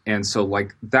 right? And so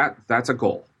like that's a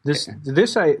goal. This is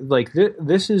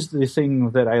the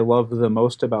thing that I love the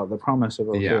most about the promise of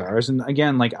OKRs. And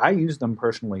again, like, I use them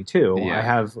personally too. I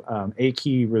have a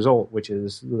key result, which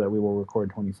is that we will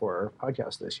record 24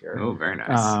 podcasts this year. Oh, very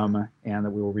nice. And that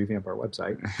we will revamp our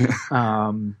website.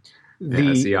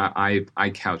 See, I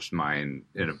couched mine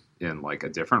in like a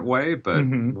different way, but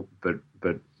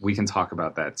we can talk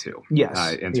about that too.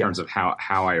 Yes. In terms of how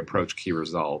I approach key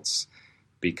results,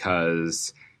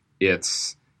 because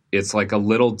it's like a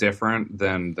little different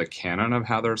than the canon of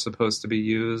how they're supposed to be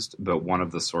used, but one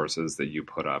of the sources that you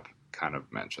put up kind of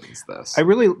mentions this.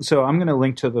 So I'm going to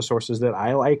link to the sources that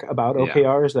I like about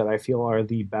OKRs that I feel are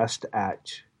the best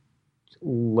at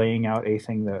laying out a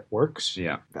thing that works.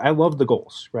 Yeah. I love the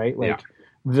goals, right? Like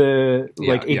a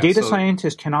data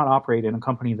scientist cannot operate in a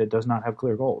company that does not have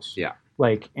clear goals. Yeah.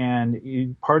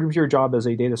 Part of your job as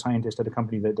a data scientist at a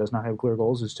company that does not have clear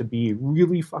goals is to be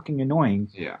really fucking annoying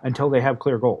until they have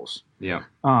clear goals. Yeah.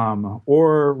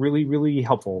 Or really, really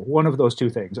helpful. One of those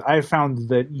two things. I've found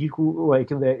that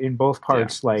that in both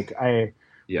parts,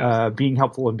 being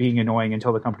helpful and being annoying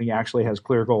until the company actually has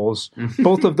clear goals.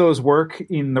 Both of those work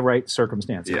in the right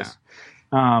circumstances.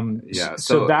 Yeah.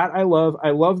 So that I love. I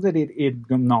love that it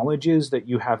acknowledges that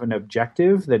you have an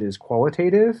objective that is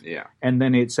qualitative. Yeah. And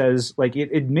then it says, like,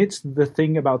 it admits the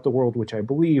thing about the world, which I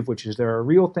believe, which is there are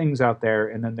real things out there,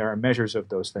 and then there are measures of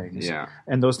those things. Yeah.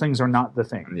 And those things are not the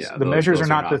things. Yeah, the measures are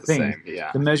not the things.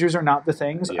 Yeah. The measures are not the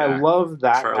things. Yeah. I love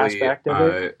that aspect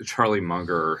of it. Charlie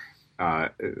Munger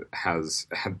actually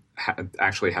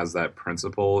has that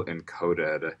principle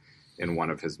encoded in one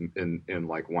of his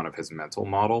one of his mental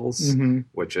models,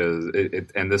 which is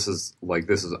and this is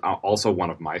also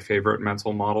one of my favorite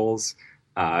mental models,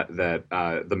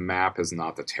 that the map is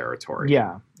not the territory.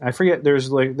 Yeah, I forget. There's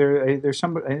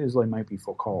somebody, it might be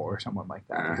Foucault or someone like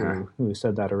that who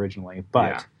said that originally.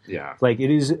 But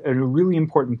it is a really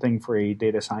important thing for a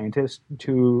data scientist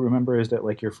to remember, is that,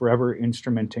 like, you're forever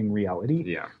instrumenting reality.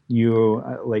 Yeah, you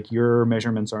your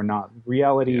measurements are not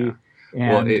reality. Yeah.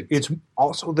 And it's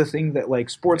also the thing that, like,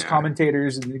 sports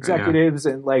commentators and executives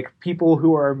and, like, people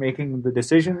who are making the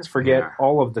decisions forget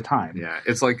all of the time. Yeah,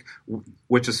 it's like,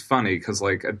 which is funny because,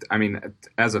 like, I mean,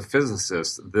 as a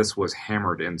physicist, this was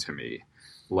hammered into me,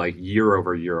 like, year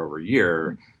over year over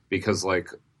year, because like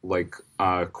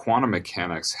quantum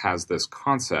mechanics has this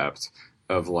concept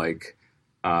of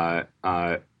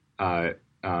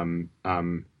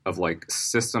of like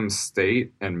system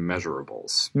state and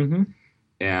measurables. Mm-hmm.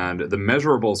 And the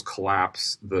measurables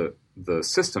collapse the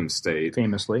system state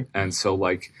famously. And so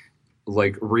like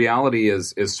reality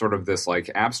is sort of this,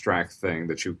 like, abstract thing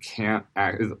that you can't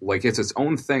it's its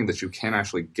own thing that you can't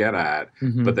actually get at,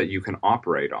 but that you can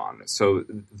operate on. So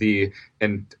the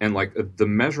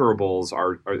measurables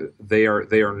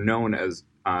are known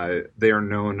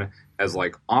as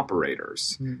like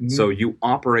operators. Mm-hmm. So you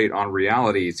operate on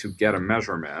reality to get a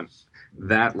measurement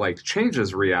that, like,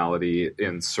 changes reality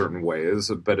in certain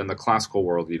ways, but in the classical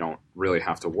world you don't really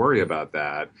have to worry about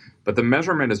that. But the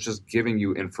measurement is just giving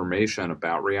you information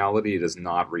about reality. It is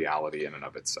not reality in and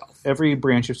of itself. Every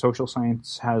branch of social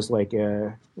science has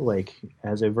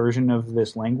as a version of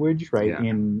this language, right? Yeah.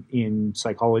 In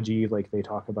psychology, like, they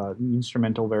talk about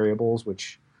instrumental variables,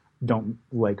 which don't,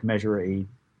 like, measure a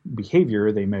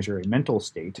behavior. They measure a mental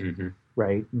state, Mm-hmm.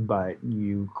 right? But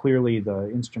you clearly,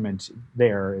 the instrument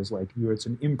there is like it's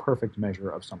an imperfect measure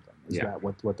of something. Is that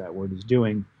what that word is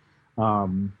doing?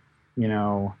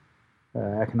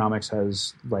 Economics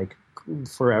has like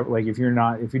forever, like if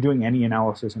you're doing any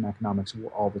analysis in economics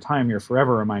all the time, you're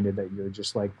forever reminded that you're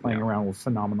just like playing around with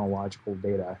phenomenological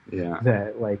data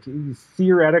that like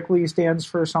theoretically stands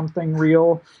for something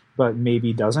real, but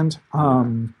maybe doesn't.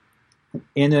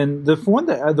 And then the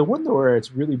one where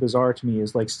it's really bizarre to me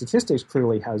is like statistics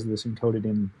clearly has this encoded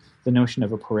in the notion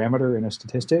of a parameter in a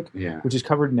statistic, which is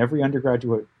covered in every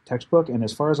undergraduate textbook, and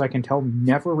as far as I can tell,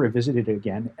 never revisited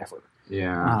again ever.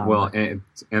 Yeah.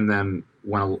 And then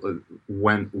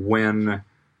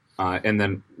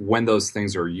when those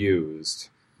things are used,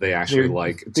 they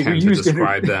actually tend to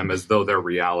describe them as though they're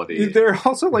reality. They're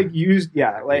also like used.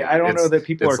 I don't know that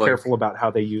people are careful about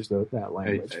how they use that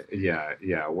language.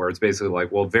 Where it's basically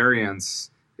like, well,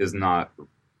 variance is not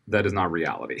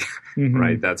reality, Mm-hmm.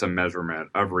 right? That's a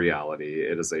measurement of reality.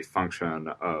 It is a function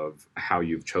of how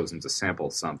you've chosen to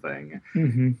sample something.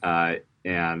 Mm-hmm.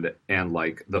 And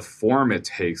like the form it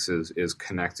takes is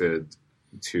connected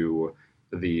to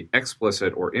the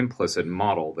explicit or implicit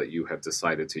model that you have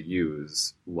decided to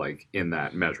use, like in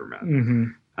that measurement,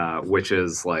 Mm-hmm. Which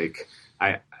is like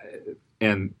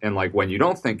and like when you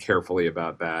don't think carefully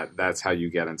about that, that's how you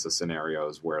get into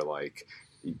scenarios where like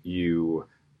you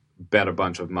bet a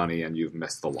bunch of money and you've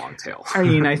missed the long tail. I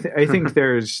mean, I think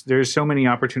there's so many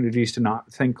opportunities to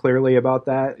not think clearly about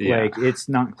that. Yeah. Like it's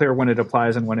not clear when it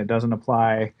applies and when it doesn't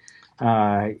apply.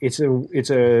 It's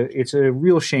a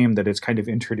real shame that it's kind of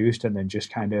introduced and then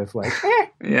just kind of like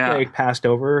like passed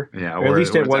over. Yeah, or at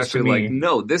least it was to me. Like,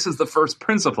 no, this is the first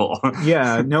principle.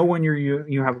 Know when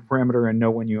you have a parameter and know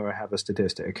when you have a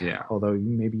statistic. Yeah. Although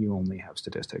maybe you only have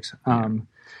statistics.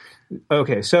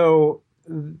 Okay, so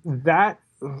that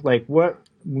like what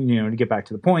to get back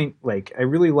to the point, like I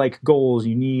really like goals.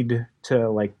 You need to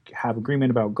like have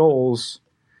agreement about goals.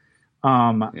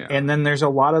 And then there's a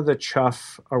lot of the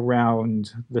chuff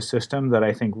around the system that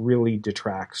I think really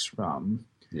detracts from.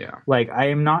 Yeah. Like I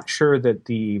am not sure that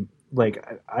the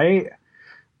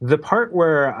part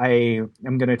where I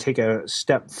am going to take a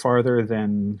step farther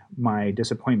than my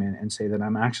disappointment and say that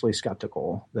I'm actually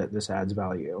skeptical that this adds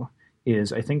value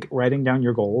is I think writing down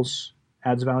your goals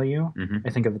adds value. Mm-hmm.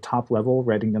 I think at the top level,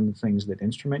 writing down the things that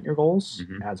instrument your goals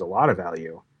adds a lot of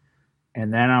value.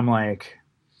 And then I'm like,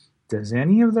 does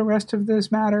any of the rest of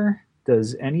this matter?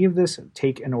 Does any of this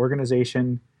take an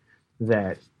organization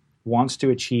that wants to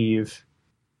achieve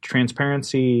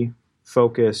transparency,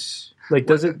 focus? Like,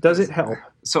 does it help?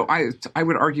 So I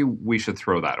would argue we should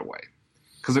throw that away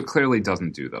because it clearly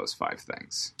doesn't do those 5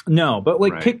 things. No, but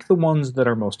like pick the ones that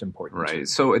are most important. Right.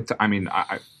 So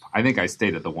I think I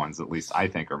stated the ones at least I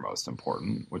think are most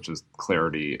important, which is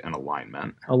clarity and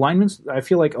alignment. Alignments. I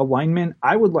feel like alignment.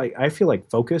 I feel like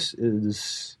focus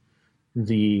is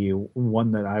the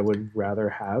one that I would rather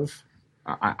have.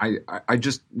 I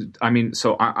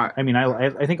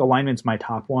think alignment's my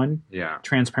top one. Yeah.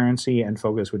 Transparency and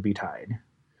focus would be tied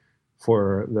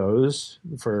for those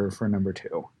for number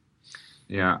 2.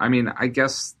 Yeah. I mean, I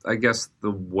guess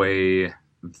the way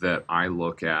that I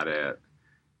look at it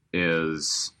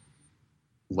is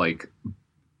like,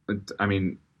 I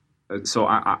mean, so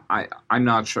I'm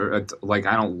not sure. Like,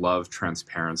 I don't love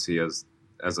transparency as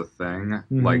a thing.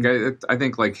 Mm-hmm. Like, I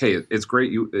think like, hey, it's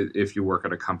great if you work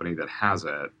at a company that has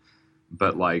it,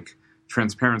 but like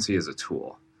transparency is a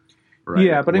tool. Right?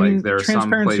 Yeah, but like, I mean, there are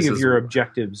transparency some of your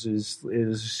objectives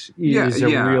is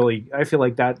really. I feel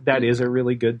like that is a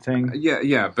really good thing.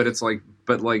 Yeah, but it's like,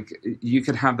 you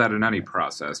could have that in any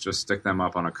process. Just stick them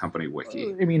up on a company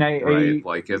wiki. I mean,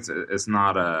 it's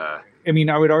not a. I mean,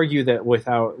 I would argue that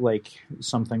without like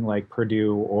something like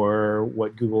Purdue or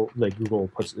what Google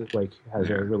puts has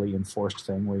a really enforced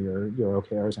thing where your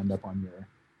OKRs end up on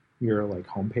your like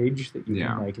homepage that you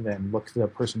can like then look the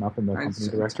person up in the company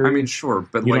directory. I mean, sure,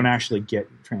 but you don't actually get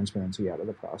transparency out of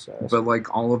the process. But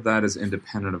like all of that is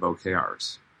independent of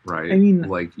OKRs, right? I mean,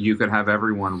 like you could have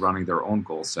everyone running their own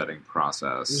goal setting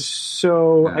process.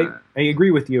 So I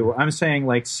agree with you. I'm saying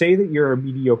like say that you're a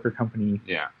mediocre company.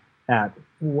 Yeah. At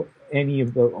any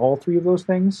of all 3 of those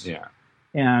things. Yeah.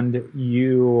 And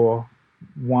you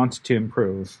want to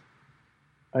improve.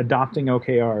 Adopting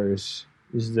OKRs.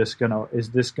 Is this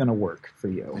gonna work for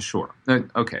you? Sure.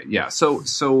 Okay. Yeah.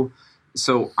 So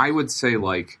I would say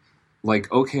like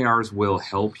OKRs will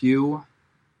help you,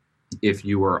 if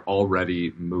you are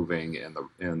already moving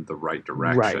in the right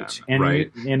direction, right? And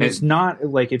right? And it's not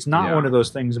like Yeah. one of those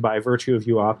things by virtue of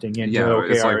you opting into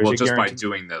OKRs. It's like, well, you just by guarantee-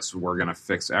 doing this, we're going to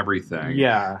fix everything.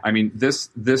 Yeah. I mean, this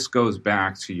goes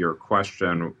back to your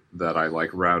question that I like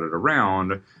routed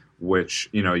around, which,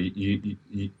 you know, you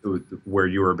where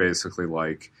you were basically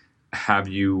like, have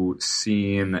you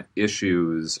seen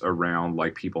issues around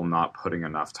like people not putting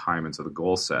enough time into the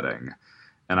goal setting?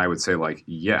 And I would say, like,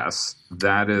 yes,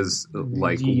 that is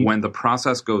like when the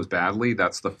process goes badly,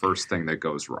 that's the first thing that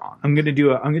goes wrong. I'm gonna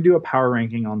do a power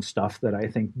ranking on stuff that I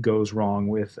think goes wrong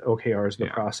with OKRs, the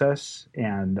process,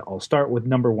 and I'll start with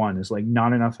number one is like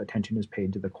not enough attention is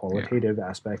paid to the qualitative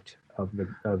aspect of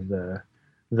the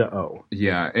O.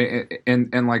 Yeah,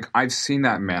 and like I've seen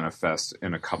that manifest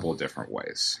in a couple of different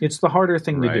ways. It's the harder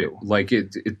thing to do. Like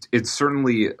it's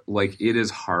certainly like it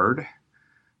is hard.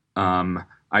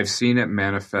 I've seen it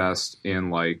manifest in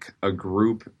like a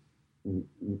group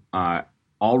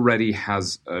already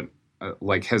has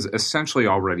has essentially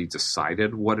already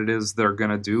decided what it is they're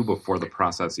going to do before the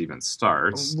process even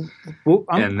starts. Well,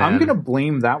 I'm going to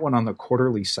blame that one on the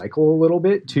quarterly cycle a little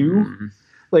bit too.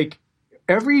 Like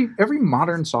every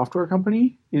modern software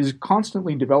company is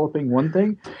constantly developing one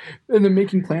thing and then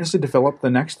making plans to develop the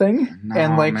next thing.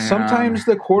 And like sometimes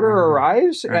the quarter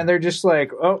arrives and they're just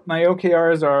like, oh, my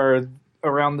OKRs are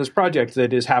around this project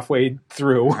that is halfway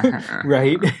through,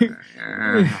 right?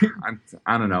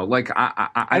 I don't know. Like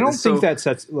I don't think that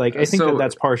sets like I think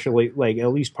that's partially like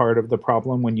at least part of the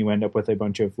problem when you end up with a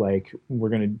bunch of like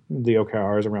the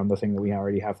OKRs around the thing that we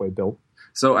already halfway built.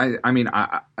 So I mean,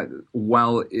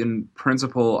 while in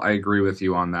principle I agree with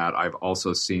you on that, I've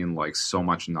also seen like so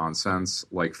much nonsense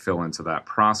like fill into that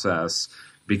process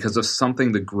because of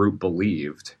something the group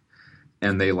believed.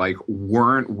 And they like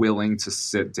weren't willing to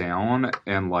sit down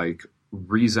and like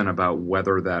reason about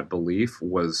whether that belief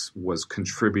was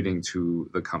contributing to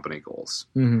the company goals.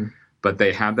 Mm-hmm. But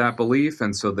they had that belief,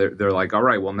 and so they're like, all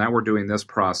right, well now we're doing this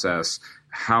process.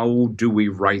 How do we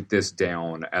write this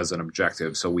down as an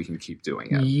objective so we can keep doing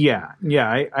it? Yeah.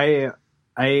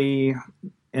 I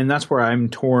and that's where I'm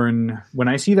torn when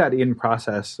I see that in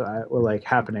process like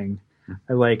happening.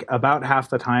 Like about half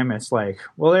the time it's like,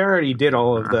 well, they already did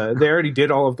all of the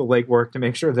legwork to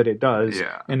make sure that it does,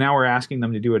 and now we're asking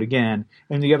them to do it again.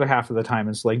 And the other half of the time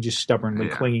it's like just stubbornly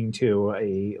clinging to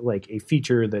a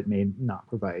feature that may not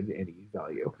provide any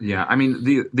value. Yeah, I mean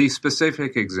the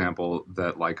specific example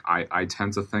that like I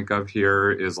tend to think of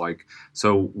here is like,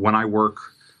 so when I work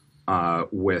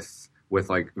with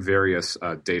like various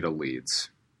data leads.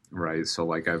 Right. So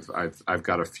like I've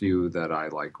got a few that I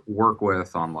like work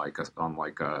with on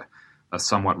a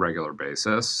somewhat regular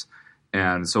basis.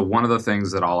 And so one of the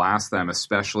things that I'll ask them,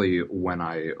 especially when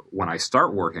I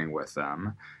start working with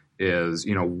them, is,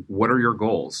 you know, what are your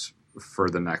goals for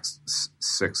the next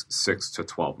 6 to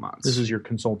 12 months? This is your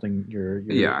consulting, your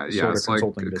it's like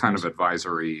business. Kind of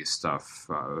advisory stuff,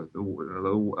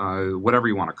 whatever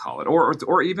you want to call it,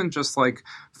 or even just like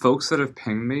folks that have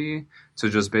pinged me to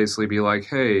just basically be like,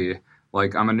 hey,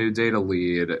 like I'm a new data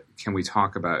lead, can we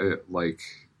talk about it? Like,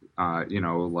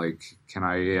 can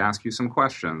I ask you some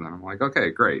questions? And I'm like, okay,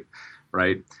 great,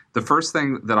 right? The first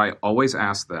thing that I always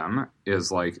ask them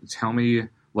is like, tell me.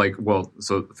 Like, well,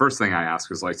 so the first thing I ask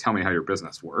is like, tell me how your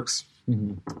business works,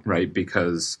 right?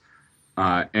 Because,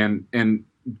 and in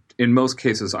most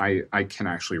cases, I can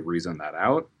actually reason that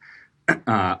out.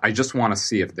 I just want to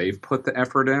see if they've put the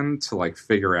effort in to like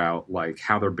figure out like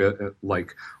how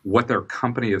like what their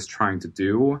company is trying to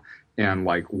do and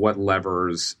like what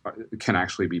levers can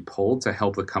actually be pulled to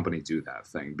help the company do that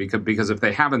thing. Because if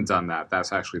they haven't done that,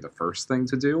 that's actually the first thing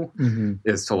to do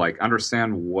is to like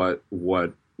understand what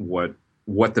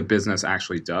the business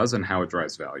actually does and how it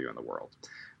drives value in the world.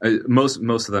 Most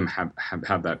of them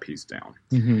have that piece down.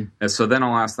 And so then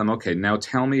I'll ask them, okay, now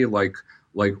tell me like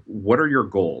what are your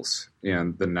goals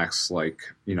in the next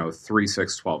 3,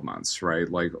 6, 12 months, right?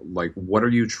 Like what are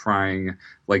you trying,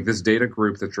 like this data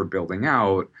group that you're building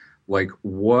out, like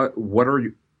what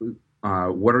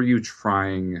are you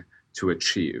trying to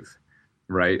achieve?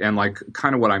 Right. And like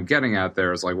kind of what I'm getting at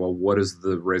there is like, well, what is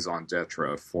the raison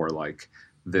d'etre for like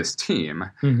this team?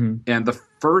 And the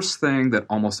first thing that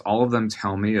almost all of them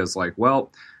tell me is like,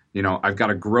 well, you know, I've got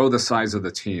to grow the size of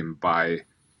the team by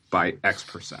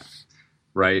X%,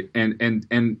 right?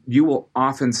 And you will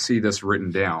often see this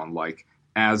written down like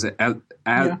as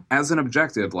an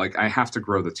objective, like I have to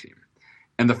grow the team.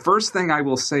 And the first thing I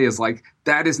will say is like,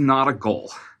 that is not a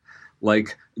goal.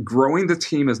 Like growing the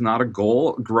team is not a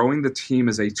goal. Growing the team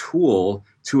is a tool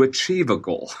to achieve a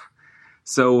goal.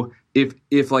 So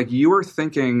if like you are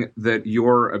thinking that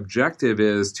your objective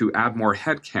is to add more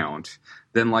headcount,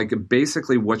 then like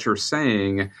basically what you're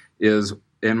saying is,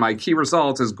 and my key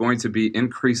result is going to be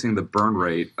increasing the burn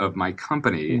rate of my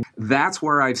company. That's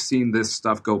where I've seen this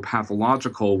stuff go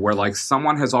pathological, where like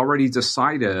someone has already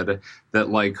decided that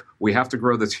like we have to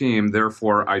grow the team,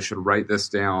 therefore I should write this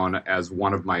down as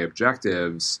one of my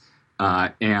objectives,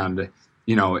 and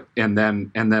you know, and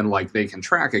then like they can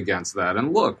track against that.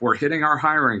 And look, we're hitting our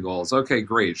hiring goals. Okay,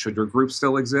 great. Should your group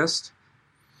still exist?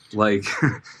 Like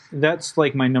that's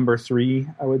like my number 3,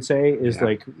 I would say, is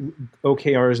like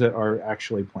OKRs that are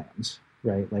actually plans,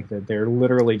 right? Like that they're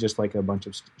literally just like a bunch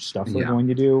of stuff we're going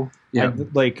to do. Yeah.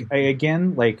 But like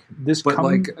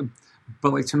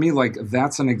to me, like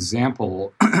that's an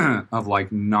example of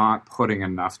like not putting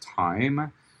enough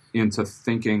time into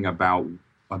thinking about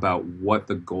what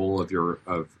the goal of your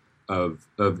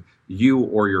of you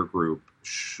or your group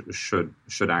should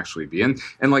actually be. And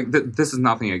like this is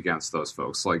nothing against those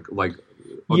folks. Like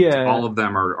all of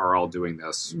them are all doing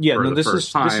this. Yeah, for no, the this first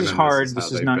is time, this is and hard. This This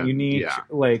is is not been, unique. Yeah.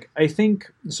 Like I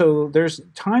think so. There's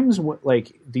times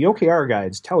like the OKR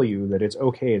guides tell you that it's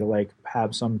okay to like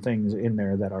have some things in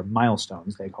there that are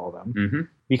milestones. They call them. Mm-hmm.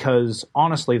 Because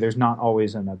honestly, there's not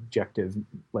always an objective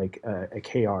like a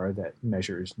KR that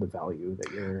measures the value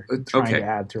that you're trying to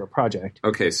add through a project.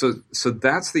 Okay, so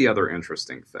that's the other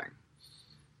interesting thing.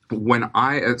 When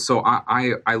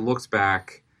I looked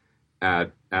back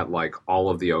at like all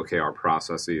of the OKR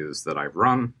processes that I've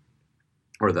run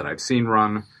or that I've seen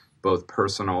run, both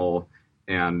personal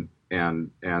and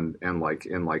like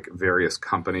in like various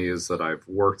companies that I've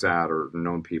worked at or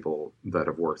known people that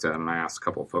have worked at, and I asked a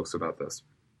couple of folks about this.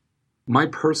 My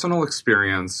personal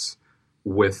experience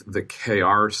with the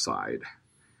KR side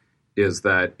is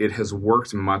that it has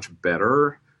worked much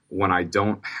better when I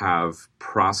don't have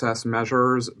process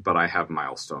measures, but I have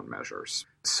milestone measures.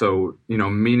 So, you know,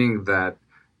 meaning that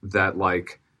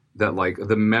like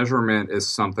the measurement is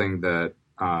something that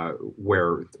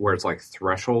where it's like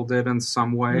thresholded in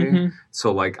some way. Mm-hmm.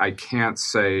 So like I can't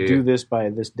say do this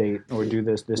by this date or do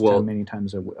this many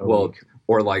times a week.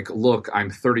 Or like, look, I'm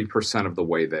 30% of the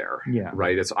way there. Yeah.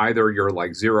 Right. It's either you're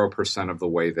like 0% of the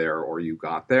way there or you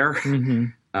got there. Mm-hmm.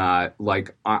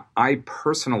 Like I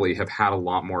personally have had a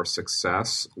lot more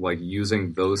success like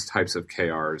using those types of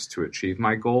KRs to achieve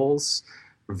my goals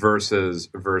versus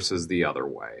the other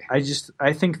way.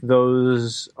 I think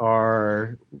those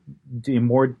are the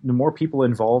more people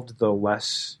involved, the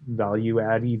less value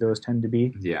addy those tend to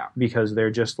be. Yeah, because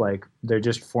they're just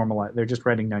formalized. They're just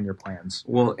writing down your plans.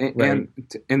 Well, and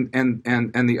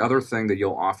the other thing that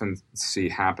you'll often see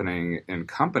happening in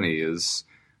companies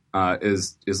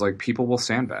is like people will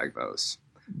sandbag those.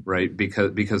 Right,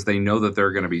 because they know that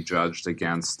they're going to be judged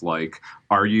against like,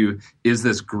 is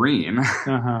this green?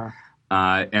 Uh-huh.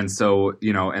 And so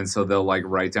they'll like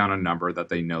write down a number that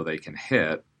they know they can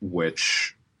hit,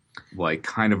 which like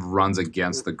kind of runs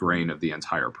against the grain of the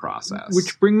entire process.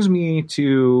 Which brings me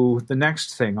to the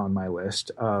next thing on my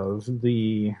list of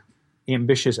the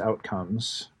ambitious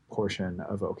outcomes portion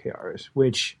of OKRs,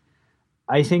 which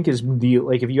I think is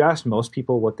if you ask most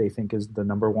people what they think is the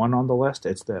number one on the list,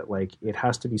 it's that like it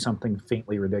has to be something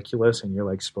faintly ridiculous and you're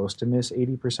like supposed to miss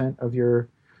 80% of your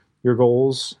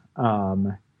goals.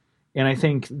 And I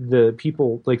think the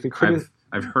people like the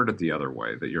I've heard it the other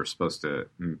way that you're supposed to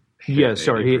hit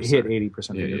 80%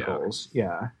 of your goals.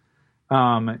 Yeah.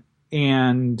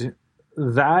 And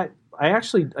that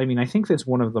I think that's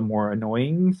one of the more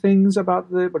annoying things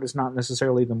about but it's not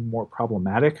necessarily the more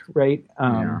problematic, right?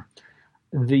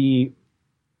 The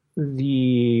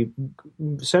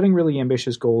setting really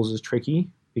ambitious goals is tricky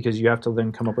because you have to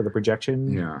then come up with a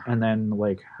projection, and then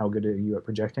like how good are you at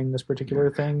projecting this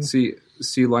particular thing? See,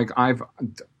 like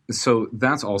so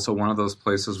that's also one of those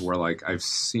places where like I've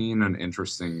seen an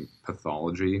interesting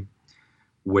pathology,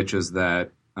 which is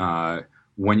that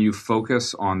when you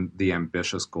focus on the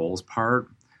ambitious goals part,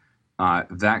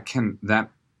 that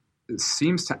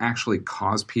seems to actually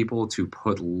cause people to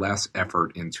put less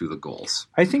effort into the goals.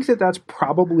 I think that's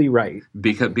probably right.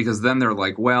 Because then they're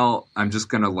like, well, I'm just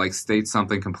going to like state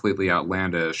something completely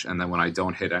outlandish. And then when I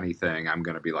don't hit anything, I'm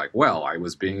going to be like, well, I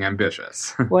was being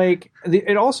ambitious. Like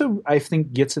it also, I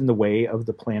think, gets in the way of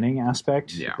the planning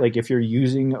aspect. Yeah. Like if you're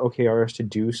using OKRs to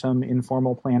do some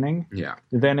informal planning,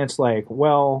 then it's like,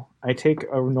 well, I take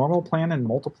a normal plan and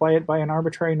multiply it by an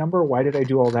arbitrary number. Why did I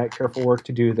do all that careful work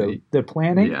to do the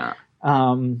planning? Yeah.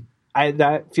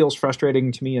 That feels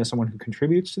frustrating to me as someone who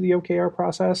contributes to the OKR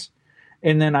process.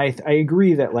 And then I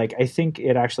agree that like I think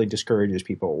it actually discourages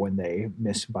people when they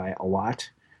miss by a lot.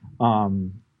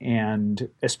 And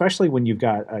especially when you've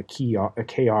got a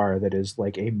KR that is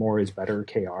like a more is better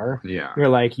KR, Yeah. you're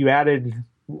like, you added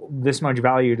this much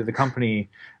value to the company,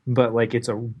 but like it's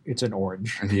an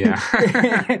orange. Yeah.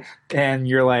 And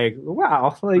you're like,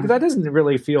 wow, like that doesn't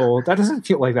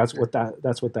feel like that's what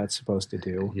that's supposed to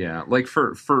do. Yeah. Like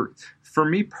for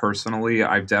me personally,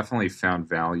 I've definitely found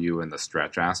value in the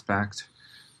stretch aspect.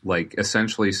 Like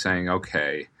essentially saying,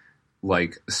 okay,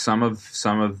 like some of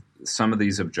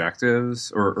these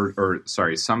objectives or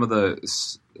sorry, some of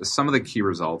the key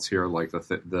results here, like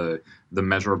the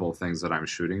measurable things that I'm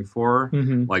shooting for,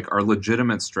 like are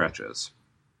legitimate stretches.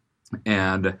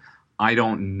 And I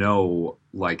don't know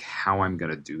like how I'm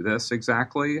going to do this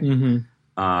exactly. And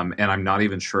I'm not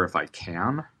even sure if I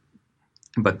can,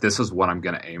 but this is what I'm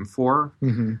going to aim for.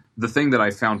 The thing that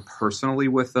I found personally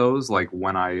with those, like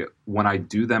when I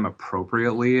do them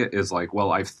appropriately is like,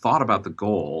 well, I've thought about the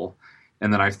goal.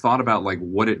 And then I've thought about like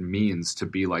what it means to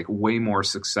be like way more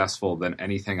successful than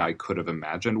anything I could have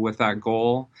imagined with that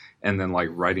goal. And then like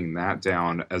writing that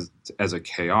down as a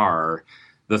KR.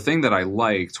 The thing that I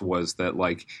liked was that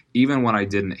like even when I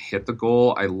didn't hit the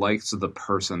goal, I liked the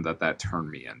person that turned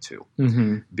me into.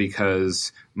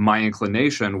 Because my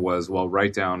inclination was, well,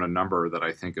 write down a number that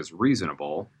I think is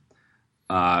reasonable,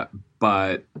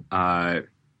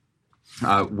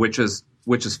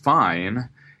 which is fine.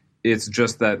 It's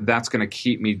just that's going to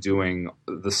keep me doing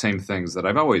the same things that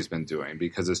I've always been doing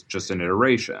because it's just an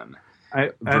iteration.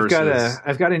 I've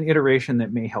got an iteration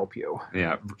that may help you.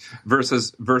 Yeah.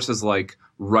 Versus like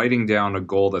writing down a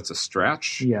goal that's a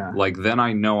stretch. Yeah. Like then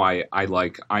I know at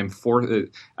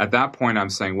that point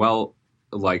I'm saying, well,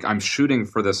 like I'm shooting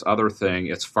for this other thing.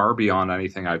 It's far beyond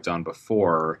anything I've done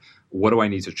before. What do I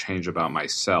need to change about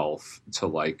myself to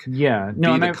like be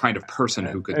the kind of person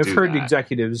who could do that? I've heard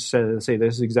executives say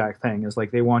this exact thing is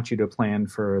like they want you to plan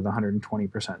for the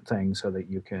 120% thing so that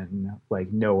you can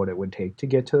like know what it would take to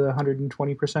get to the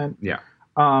 120%. Yeah.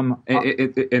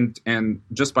 And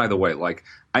just by the way, like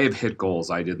I have hit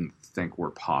goals I didn't think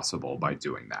were possible by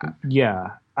doing that.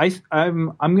 Yeah.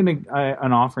 I'm going to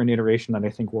offer an iteration that I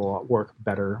think will work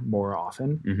better more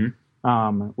often,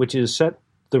 which is set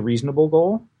the reasonable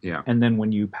goal. Yeah. And then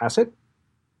when you pass it,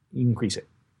 you increase it.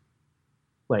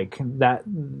 Like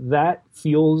that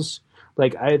feels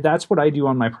like that's what I do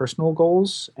on my personal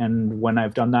goals. And when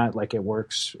I've done that, like it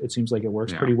works. It seems like it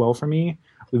works pretty well for me.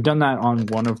 We've done that on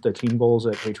one of the team goals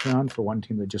at Patreon for one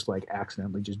team that just like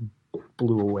accidentally just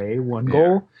blew away one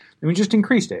goal. And we just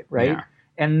increased it. Right. Yeah.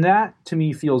 And that to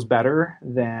me feels better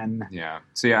than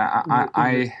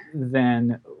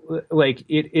than like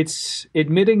it's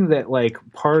admitting that like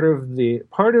part of the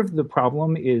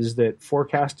problem is that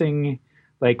forecasting,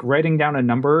 like writing down a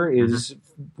number is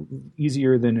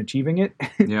easier than achieving it.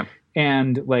 Yeah.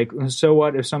 And like, so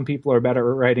what if some people are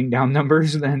better at writing down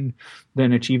numbers than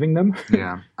achieving them?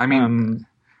 Yeah. I mean,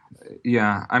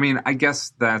 I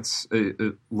guess that's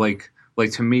like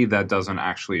to me, that doesn't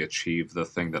actually achieve the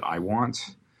thing that I want.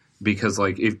 Because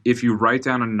like if you write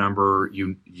down a number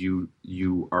you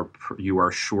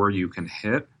are sure you can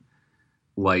hit,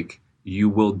 like you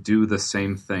will do the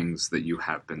same things that you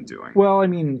have been doing. Well, I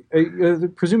mean,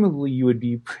 presumably you would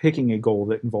be picking a goal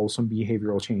that involves some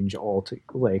behavioral change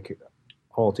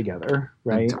altogether,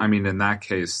 right? I mean, in that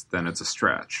case, then it's a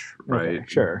stretch, right? Okay,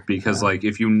 sure. Because like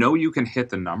if you know you can hit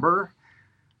the number,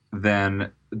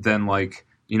 then like,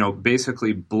 you know,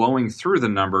 basically blowing through the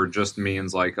number just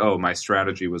means like, oh, my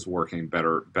strategy was working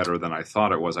better than I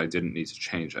thought it was. I didn't need to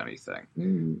change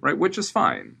anything, right? Which is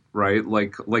fine, right?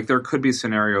 Like there could be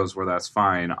scenarios where that's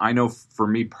fine. I know for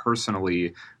me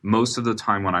personally, most of the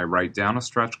time when I write down a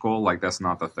stretch goal, like that's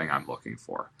not the thing I'm looking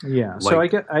for. Yeah.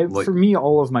 Like, so for me,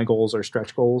 all of my goals are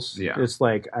stretch goals. Yeah. It's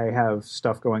like I have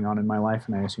stuff going on in my life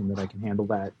and I assume that I can handle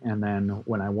that. And then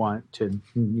when I want to,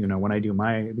 you know, when I do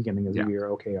my beginning of the year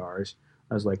OKRs,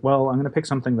 I was like, well, I'm going to pick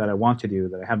something that I want to do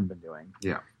that I haven't been doing.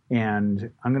 Yeah.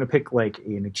 And I'm going to pick like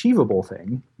an achievable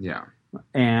thing. Yeah.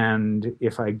 And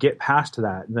if I get past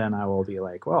that, then I will be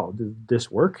like, well, did this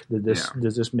work?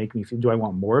 Does this make me feel, do I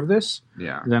want more of this?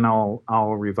 Yeah. Then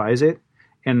I'll revise it.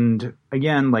 And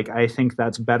again, like, I think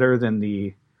that's better than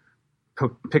the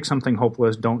pick something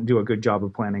hopeless. Don't do a good job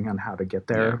of planning on how to get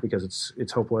there because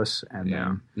it's hopeless.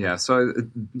 And So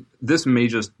this may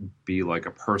just be like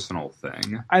a personal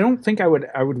thing. I don't think I would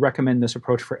recommend this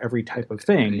approach for every type of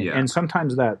thing. Yeah. And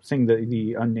sometimes that thing that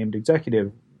the unnamed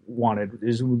executive wanted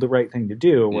is the right thing to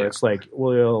do, where it's like,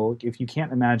 well, if you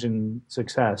can't imagine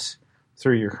success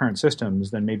through your current systems,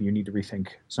 then maybe you need to rethink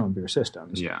some of your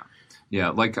systems. Yeah. Yeah.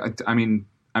 Like, I mean,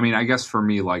 I guess for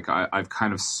me, like I've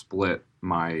kind of split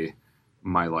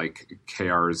like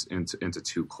KRs into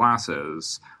two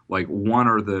classes. Like one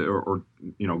are the or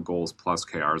goals plus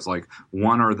KRs. Like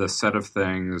one are the set of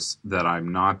things that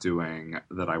I'm not doing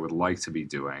that I would like to be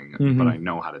doing, but I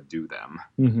know how to do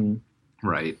them.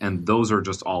 Right. And those are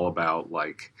just all about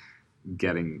like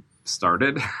getting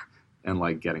started and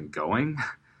like getting going.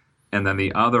 And then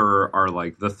the other are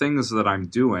like the things that I'm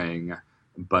doing,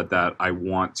 but that I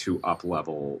want to up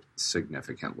level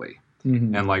significantly.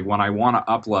 And like when I want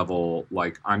to up level,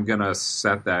 like I'm going to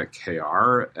set that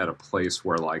KR at a place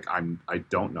where like I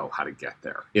don't know how to get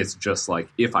there. It's just like,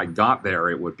 if I got there,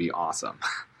 it would be awesome.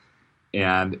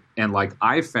 And like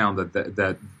I found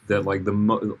that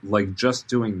like just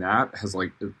doing that has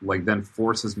like then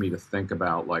forces me to think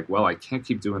about like, well, I can't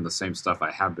keep doing the same stuff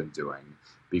I have been doing,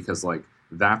 because like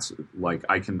that's like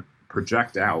I can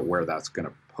project out where that's going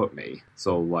to put me.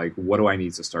 So like, what do I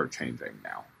need to start changing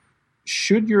now?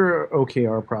 Should your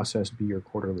OKR process be your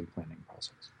quarterly planning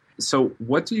process? So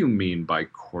what do you mean by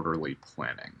quarterly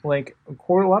planning? Like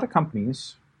a lot of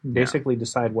companies basically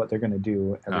decide what they're going to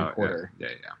do every quarter. Yeah.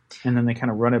 And then they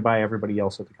kind of run it by everybody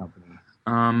else at the company.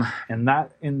 And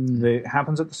that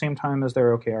happens at the same time as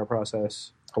their OKR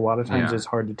process. A lot of times it's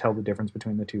hard to tell the difference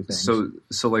between the two things.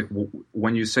 So like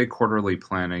when you say quarterly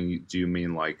planning, do you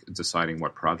mean like deciding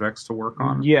what projects to work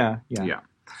on? Yeah.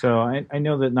 So I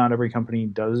know that not every company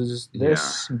does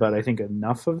this, but I think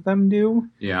enough of them do.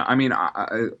 Yeah, I mean,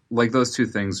 I like those two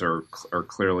things are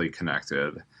clearly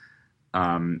connected.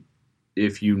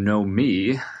 If you know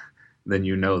me, then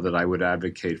you know that I would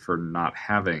advocate for not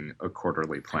having a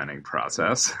quarterly planning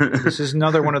process. This is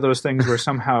another one of those things where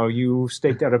somehow you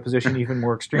staked out a position even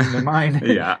more extreme than mine,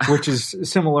 which is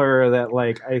similar, that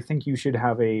like I think you should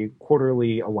have a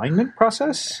quarterly alignment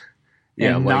process.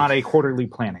 And not a quarterly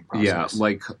planning process.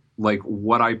 Yeah, like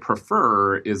what I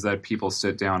prefer is that people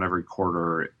sit down every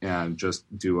quarter and just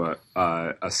do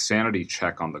a sanity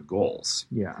check on the goals.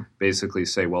 Yeah. Basically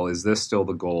say, well, is this still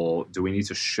the goal? Do we need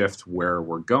to shift where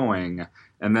we're going?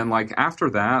 And then like after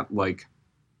that, like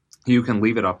you can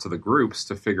leave it up to the groups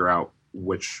to figure out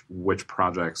which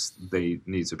projects they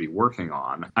need to be working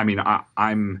on. I mean,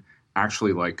 I'm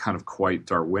actually like kind of quite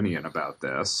Darwinian about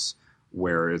this,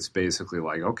 where it's basically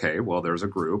like, okay, well, there's a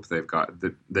group, they've got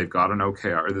an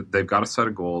OKR, they've got a set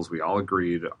of goals, we all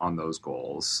agreed on those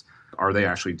goals. Are they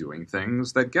actually doing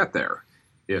things that get there?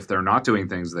 If they're not doing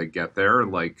things that get there,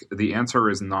 like the answer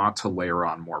is not to layer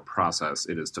on more process,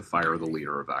 it is to fire the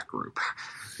leader of that group.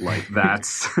 Like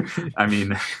that's, I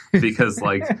mean, because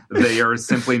like they are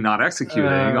simply not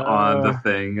executing on the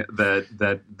thing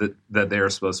that they are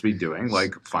supposed to be doing.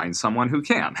 Like find someone who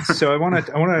can. So I want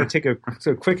to take a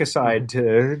quick aside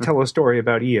to tell a story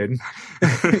about Ian.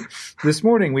 This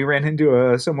morning we ran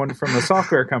into someone from a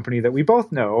software company that we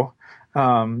both know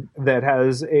that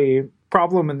has a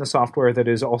problem in the software that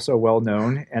is also well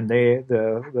known, and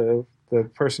the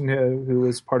person who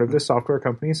is part of this software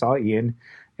company saw Ian.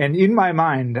 And in my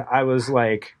mind, I was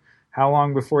like, how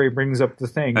long before he brings up the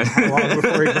thing? How long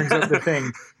before he brings up the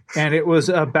thing? And it was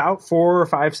about 4 or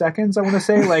 5 seconds, I want to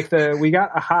say. Like we got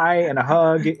a hi and a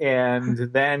hug,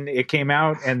 and then it came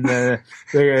out, and the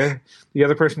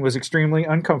other person was extremely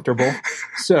uncomfortable.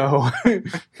 So,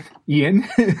 Ian,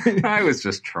 I was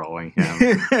just trolling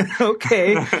him.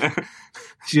 Okay.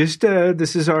 Just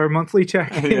this is our monthly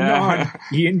check-in on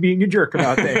Ian being a jerk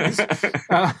about things.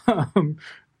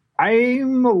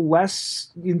 I'm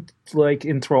less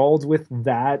enthralled with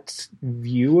that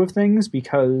view of things,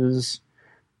 because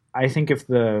I think if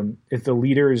the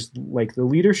leaders, like the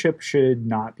leadership, should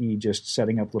not be just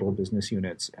setting up little business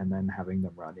units and then having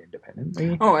them run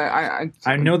independently. Oh,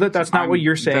 I know that's not what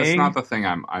you're saying. That's not the thing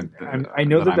I'm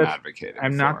advocating.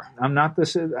 I'm not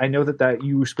this. I know that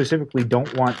you specifically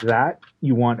don't want that.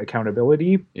 You want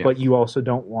accountability, but you also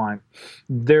don't want.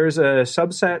 There's a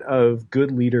subset of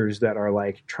good leaders that are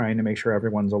like trying to make sure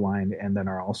everyone's aligned, and then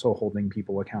are also holding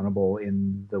people accountable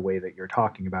in the way that you're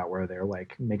talking about, where they're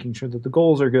like making sure that the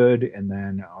goals are good. And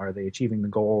then are they achieving the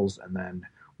goals, and then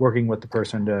working with the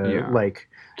person to like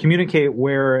communicate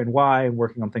where and why, and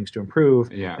working on things to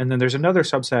improve. Yeah. And then there's another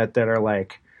subset that are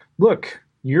like, look,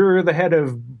 you're the head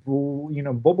of,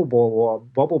 bubble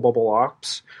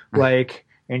ops, like,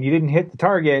 and you didn't hit the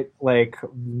target. Like,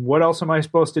 what else am I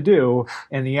supposed to do?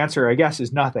 And the answer, I guess,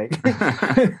 is nothing.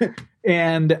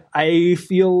 And I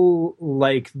feel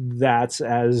like that's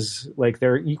as like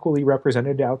they're equally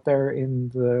represented out there in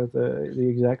the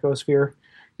execosphere.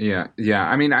 Yeah.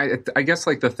 I mean, I guess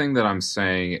like the thing that I'm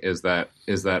saying is that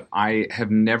I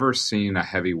have never seen a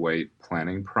heavyweight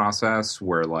planning process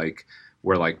where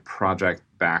project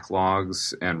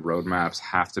backlogs and roadmaps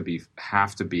have to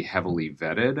be heavily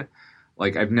vetted.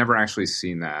 like I've never actually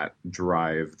seen that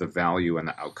drive the value and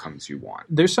the outcomes you want.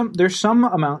 There's some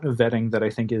amount of vetting that I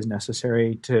think is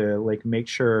necessary to like make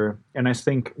sure, and I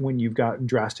think when you've got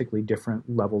drastically different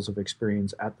levels of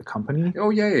experience at the company,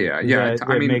 that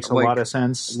I mean, makes a lot of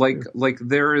sense. Like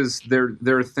there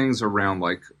are things around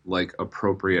like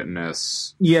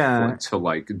appropriateness, to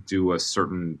like do a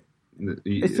certain.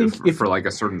 I think for like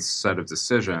a certain set of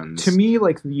decisions. To me,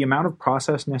 like the amount of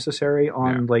process necessary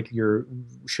on like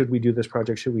should we do this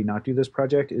project, should we not do this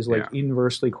project is like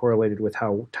inversely correlated with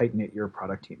how tight knit your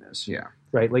product team is. Yeah.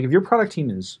 Right. Like if your product team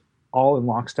is all in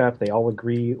lockstep, they all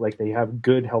agree, like they have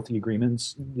good, healthy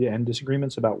agreements and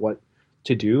disagreements about what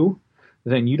to do,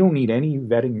 then you don't need any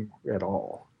vetting at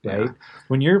all. Right. Yeah.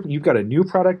 When you've got a new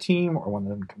product team or one that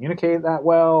doesn't communicate that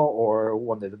well or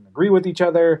one that doesn't agree with each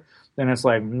other, then it's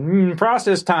like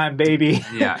process time, baby.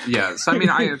 Yeah. So I mean,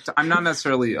 I'm not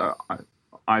necessarily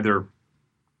either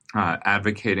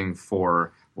advocating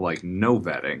for like no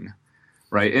vetting,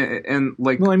 right? And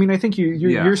like, well, I mean, I think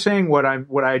you're saying what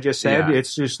I just said. Yeah.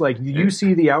 It's just like you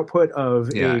see the output of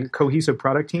a cohesive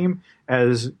product team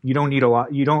as you don't need a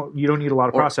lot. You don't need a lot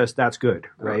of process. That's good,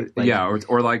 right? Like,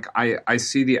 or like I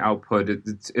see the output.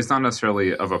 It's not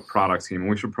necessarily of a product team.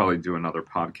 We should probably do another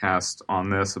podcast on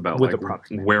this about like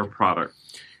where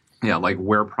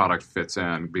product fits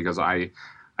in, because I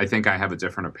think I have a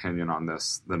different opinion on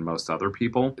this than most other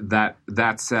people. That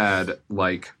said,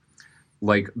 like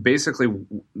basically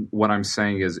what I'm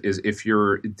saying is if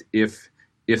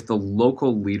the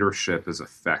local leadership is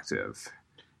effective,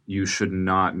 you should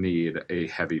not need a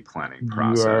heavy planning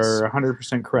process. You are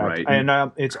 100% correct. Right?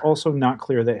 And it's also not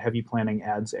clear that heavy planning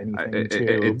adds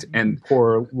anything to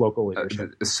poor local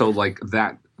leadership. So like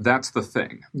that's the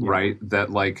thing, right?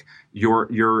 That like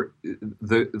the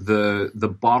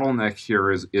bottleneck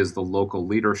here is the local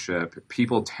leadership.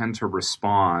 People tend to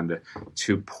respond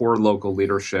to poor local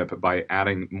leadership by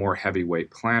adding more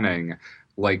heavyweight planning.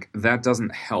 Like that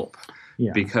doesn't help.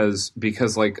 Yeah. Because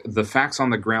like the facts on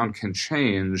the ground can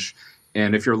change,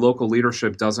 and if your local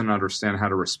leadership doesn't understand how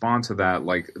to respond to that,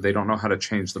 like they don't know how to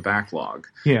change the backlog.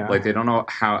 Yeah. Like they don't know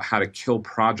how to kill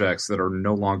projects that are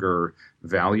no longer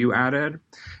value added.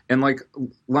 And like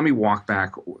let me walk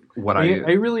back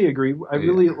I really agree. I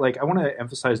want to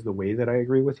emphasize the way that I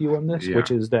agree with you on this,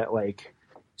 which is that like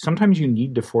sometimes you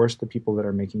need to force the people that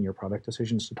are making your product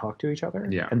decisions to talk to each other.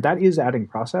 Yeah. And that is adding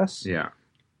process. Yeah.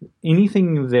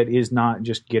 Anything that is not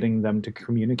just getting them to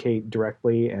communicate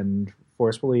directly and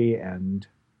forcefully and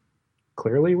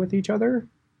clearly with each other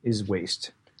is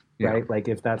waste, right? Like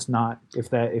if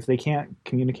they can't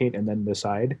communicate and then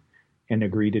decide and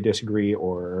agree to disagree,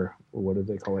 or what do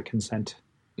they call it, consent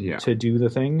to do the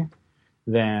thing,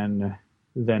 then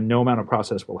no amount of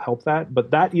process will help that.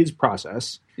 But that is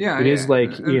process. It is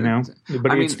like,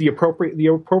 but it's the appropriate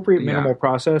minimal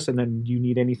process, and then you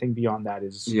need anything beyond that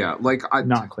is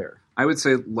not clear. I would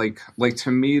say like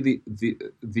to me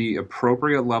the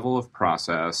appropriate level of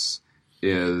process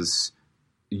is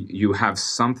you have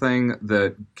something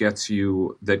that gets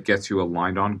you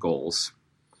aligned on goals,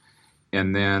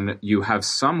 and then you have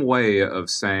some way of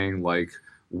saying like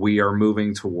we are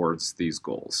moving towards these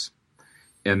goals.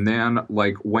 And then,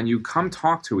 like, when you come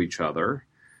talk to each other,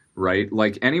 right,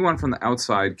 like, anyone from the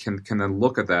outside can then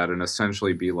look at that and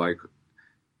essentially be like,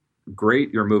 great,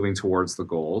 you're moving towards the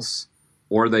goals.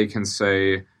 Or they can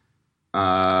say,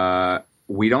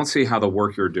 we don't see how the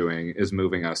work you're doing is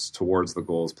moving us towards the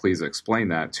goals. Please explain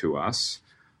that to us.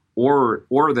 Or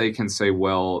they can say,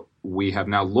 well, we have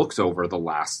now looked over the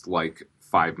last,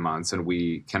 5 months, and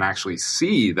we can actually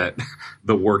see that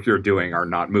the work you're doing are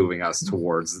not moving us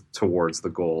towards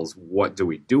the goals. What do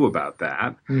we do about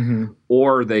that? Mm-hmm.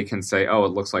 Or they can say, oh, it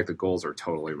looks like the goals are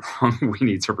totally wrong. We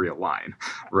need to realign,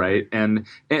 right? And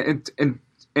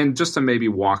just to maybe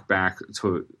walk back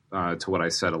to what I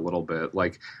said a little bit,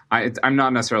 like I'm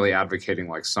not necessarily advocating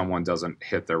like someone doesn't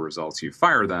hit their results, you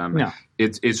fire them. No.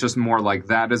 It's just more like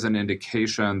that is an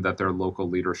indication that their local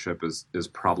leadership is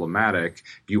problematic.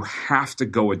 You have to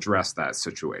go address that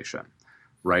situation,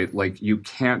 right? Like you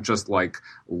can't just like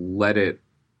let it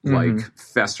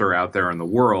fester out there in the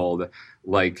world.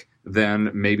 Like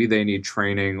then maybe they need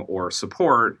training or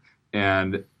support.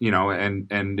 And,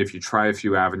 and if you try a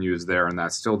few avenues there and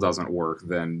that still doesn't work,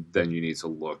 then you need to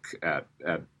look at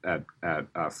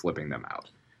flipping them out.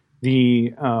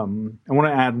 I want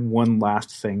to add one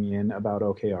last thing in about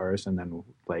OKRs, and then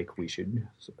we should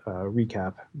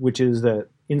recap, which is that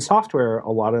in software,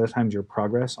 a lot of the times your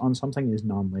progress on something is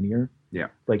nonlinear. Yeah.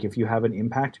 Like if you have an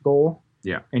impact goal,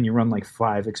 Yeah. And you run like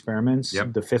 5 experiments.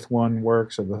 Yep. The 5th one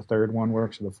works, or the 3rd one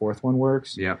works, or the 4th one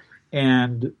works. Yeah.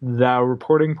 And the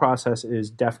reporting process is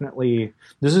definitely,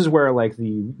 this is where like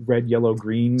the red, yellow,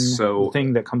 green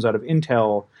thing that comes out of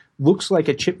Intel looks like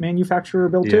a chip manufacturer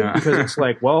built it, because it's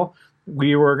like, well,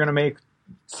 we were going to make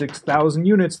 6,000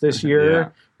 units this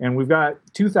year, and we've got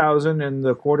 2,000, and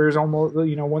the quarter's almost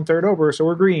 1/3 over, so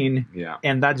we're green. Yeah,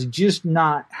 and that's just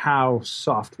not how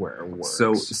software works.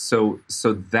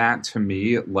 So that to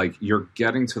me, like, you're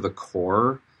getting to the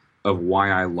core of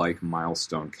why I like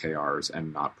milestone KRs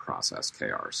and not process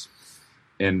KRs,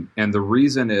 and the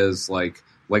reason is like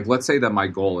let's say that my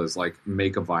goal is like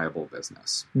make a viable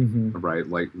business, right?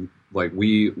 Like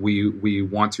we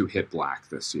want to hit black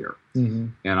this year,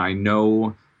 and I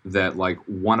know that like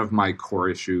one of my core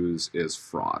issues is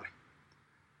fraud,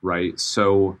 right?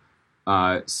 So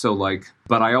like,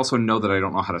 but I also know that I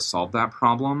don't know how to solve that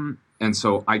problem, and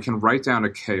so I can write down a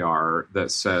KR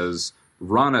that says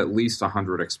run at least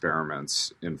 100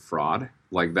 experiments in fraud.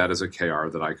 Like that is a KR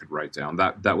that I could write down.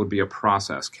 That would be a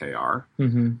process KR,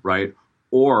 right?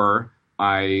 Or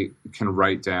I can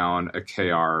write down a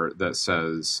KR that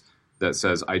says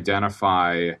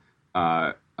identify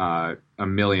 $1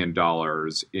 million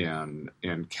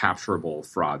in capturable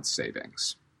fraud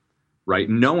savings, right?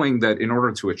 Knowing that in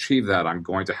order to achieve that, I'm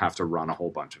going to have to run a whole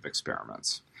bunch of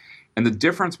experiments. And the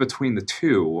difference between the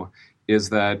two is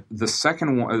that the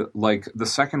second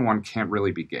one can't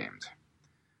really be gamed,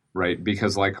 right?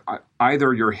 Because like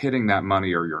either you're hitting that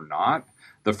money or you're not.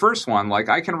 The first one, like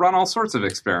I can run all sorts of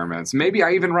experiments. Maybe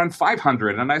I even run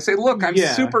 500 and I say, look, I'm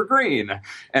super green.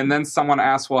 And then someone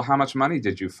asks, well, how much money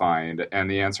did you find? And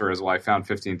the answer is, well, I found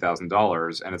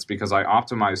 $15,000. And it's because I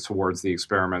optimized towards the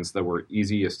experiments that were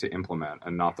easiest to implement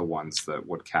and not the ones that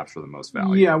would capture the most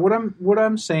value. Yeah, what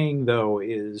I'm saying though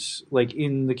is like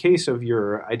in the case of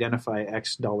your identify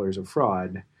X dollars of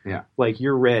fraud, like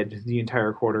you're red the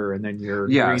entire quarter and then you're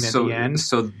green at the end.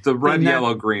 So the red,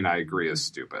 yellow, green, I agree, is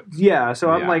stupid. Yeah,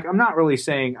 so I'm not really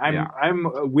saying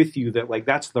I'm with you that like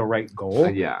that's the right goal.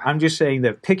 I'm just saying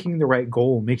that picking the right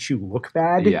goal makes you look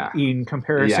bad in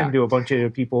comparison to a bunch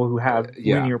of people who have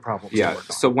linear problems. Yeah.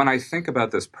 So when I think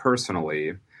about this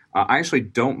personally, I actually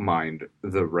don't mind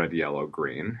the red, yellow,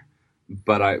 green,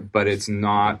 but it's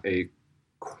not a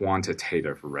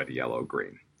quantitative red, yellow,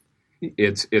 green.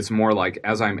 It's more like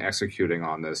as I'm executing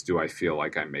on this, do I feel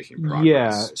like I'm making progress?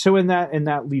 Yeah. So and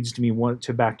that leads to me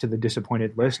back to the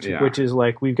disappointed list, which is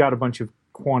like we've got a bunch of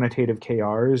quantitative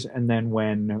KRs, and then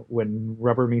when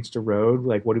rubber meets the road,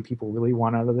 like what do people really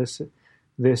want out of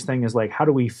this thing is like how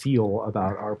do we feel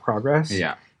about our progress?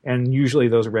 Yeah. And usually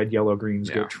those red, yellow, greens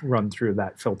get run through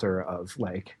that filter of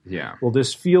like, well,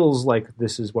 this feels like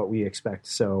this is what we expect,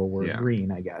 so we're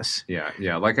green, I guess.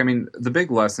 Yeah. Like, I mean, the big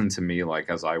lesson to me,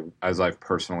 like as I've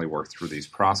personally worked through these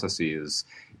processes,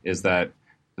 is that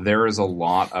there is a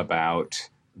lot about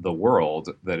the world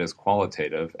that is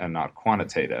qualitative and not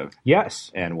quantitative.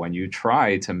 Yes. And when you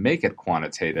try to make it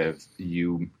quantitative,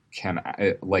 you can,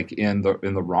 like in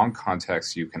the wrong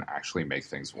context, you can actually make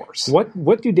things worse.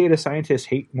 What do data scientists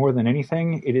hate more than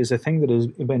anything? It is a thing that has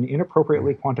been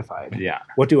inappropriately quantified. Yeah.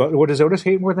 What does Otis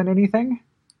hate more than anything?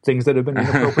 Things that have been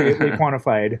inappropriately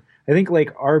quantified. I think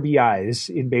like RBIs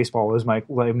in baseball is my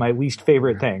least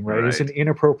favorite thing, right? It's an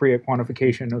inappropriate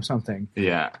quantification of something.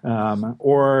 Yeah.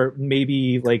 Or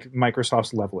maybe like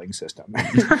Microsoft's leveling system.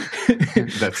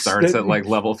 That starts at like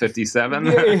level 57?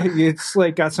 Yeah, it's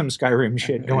like got some Skyrim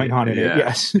shit going on in it,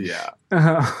 yes. Yeah.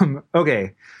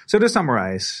 Okay, so to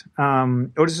summarize,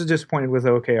 Otis is disappointed with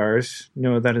OKRs.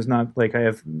 No, that is not like I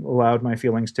have allowed my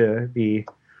feelings to be...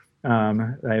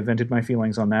 I vented my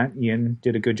feelings on that. Ian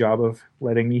did a good job of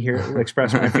letting me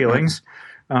express my feelings.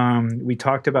 We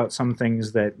talked about some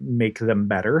things that make them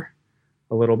better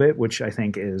a little bit, which I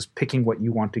think is picking what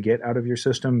you want to get out of your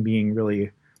system, being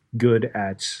really good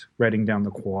at writing down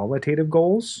the qualitative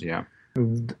goals. Yeah.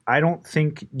 I don't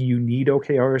think you need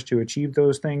OKRs to achieve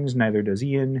those things. Neither does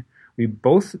Ian. We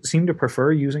both seem to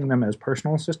prefer using them as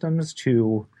personal systems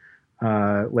to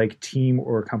like team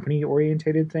or company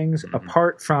orientated things,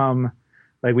 apart from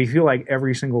like we feel like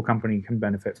every single company can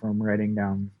benefit from writing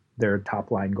down their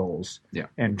top line goals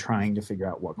and trying to figure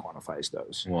out what quantifies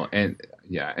those. Well, and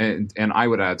I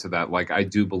would add to that, like I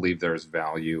do believe there's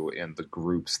value in the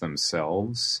groups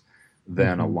themselves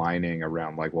then aligning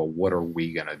around like, well, what are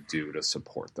we going to do to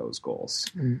support those goals?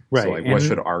 Right. So like, what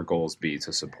should our goals be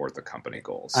to support the company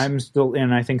goals? I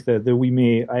think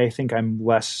I think I'm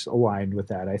less aligned with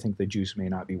that. I think the juice may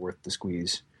not be worth the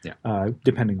squeeze,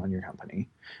 depending on your company.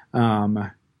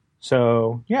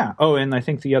 So yeah. Oh, and I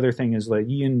think the other thing is like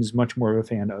Ian's much more of a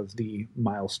fan of the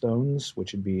milestones,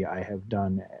 which would be I have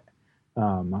done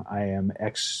I am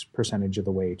X percentage of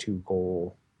the way to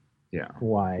goal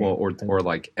Y. Well, or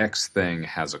like X thing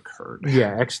has occurred.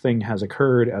 Yeah, X thing has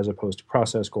occurred as opposed to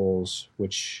process goals,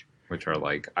 which are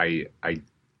like I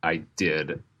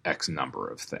did X number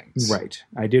of things. Right.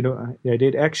 I did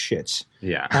X shits.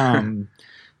 Yeah.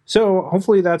 So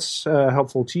hopefully that's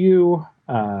helpful to you.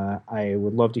 I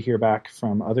would love to hear back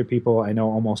from other people. I know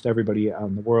almost everybody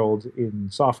in the world in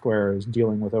software is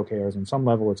dealing with OKRs on some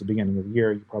level. It's the beginning of the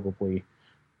year. You probably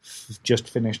just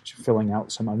finished filling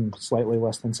out some slightly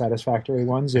less than satisfactory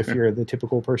ones. If you're the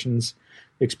typical person's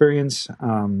experience,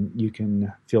 you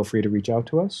can feel free to reach out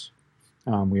to us.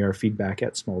 We are feedback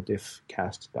at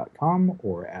smalldiffcast.com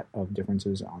or at Of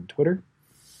Differences on Twitter.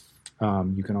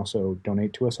 You can also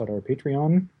donate to us at our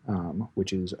Patreon,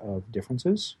 which is Of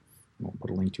Differences. We'll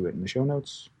put a link to it in the show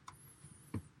notes.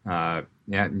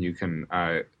 You can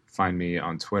find me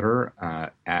on Twitter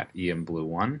at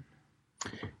IanBlue1.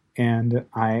 And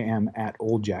I am at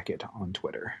Old Jacket on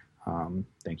Twitter.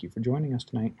 Thank you for joining us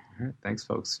tonight. All right, thanks,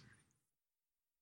 folks.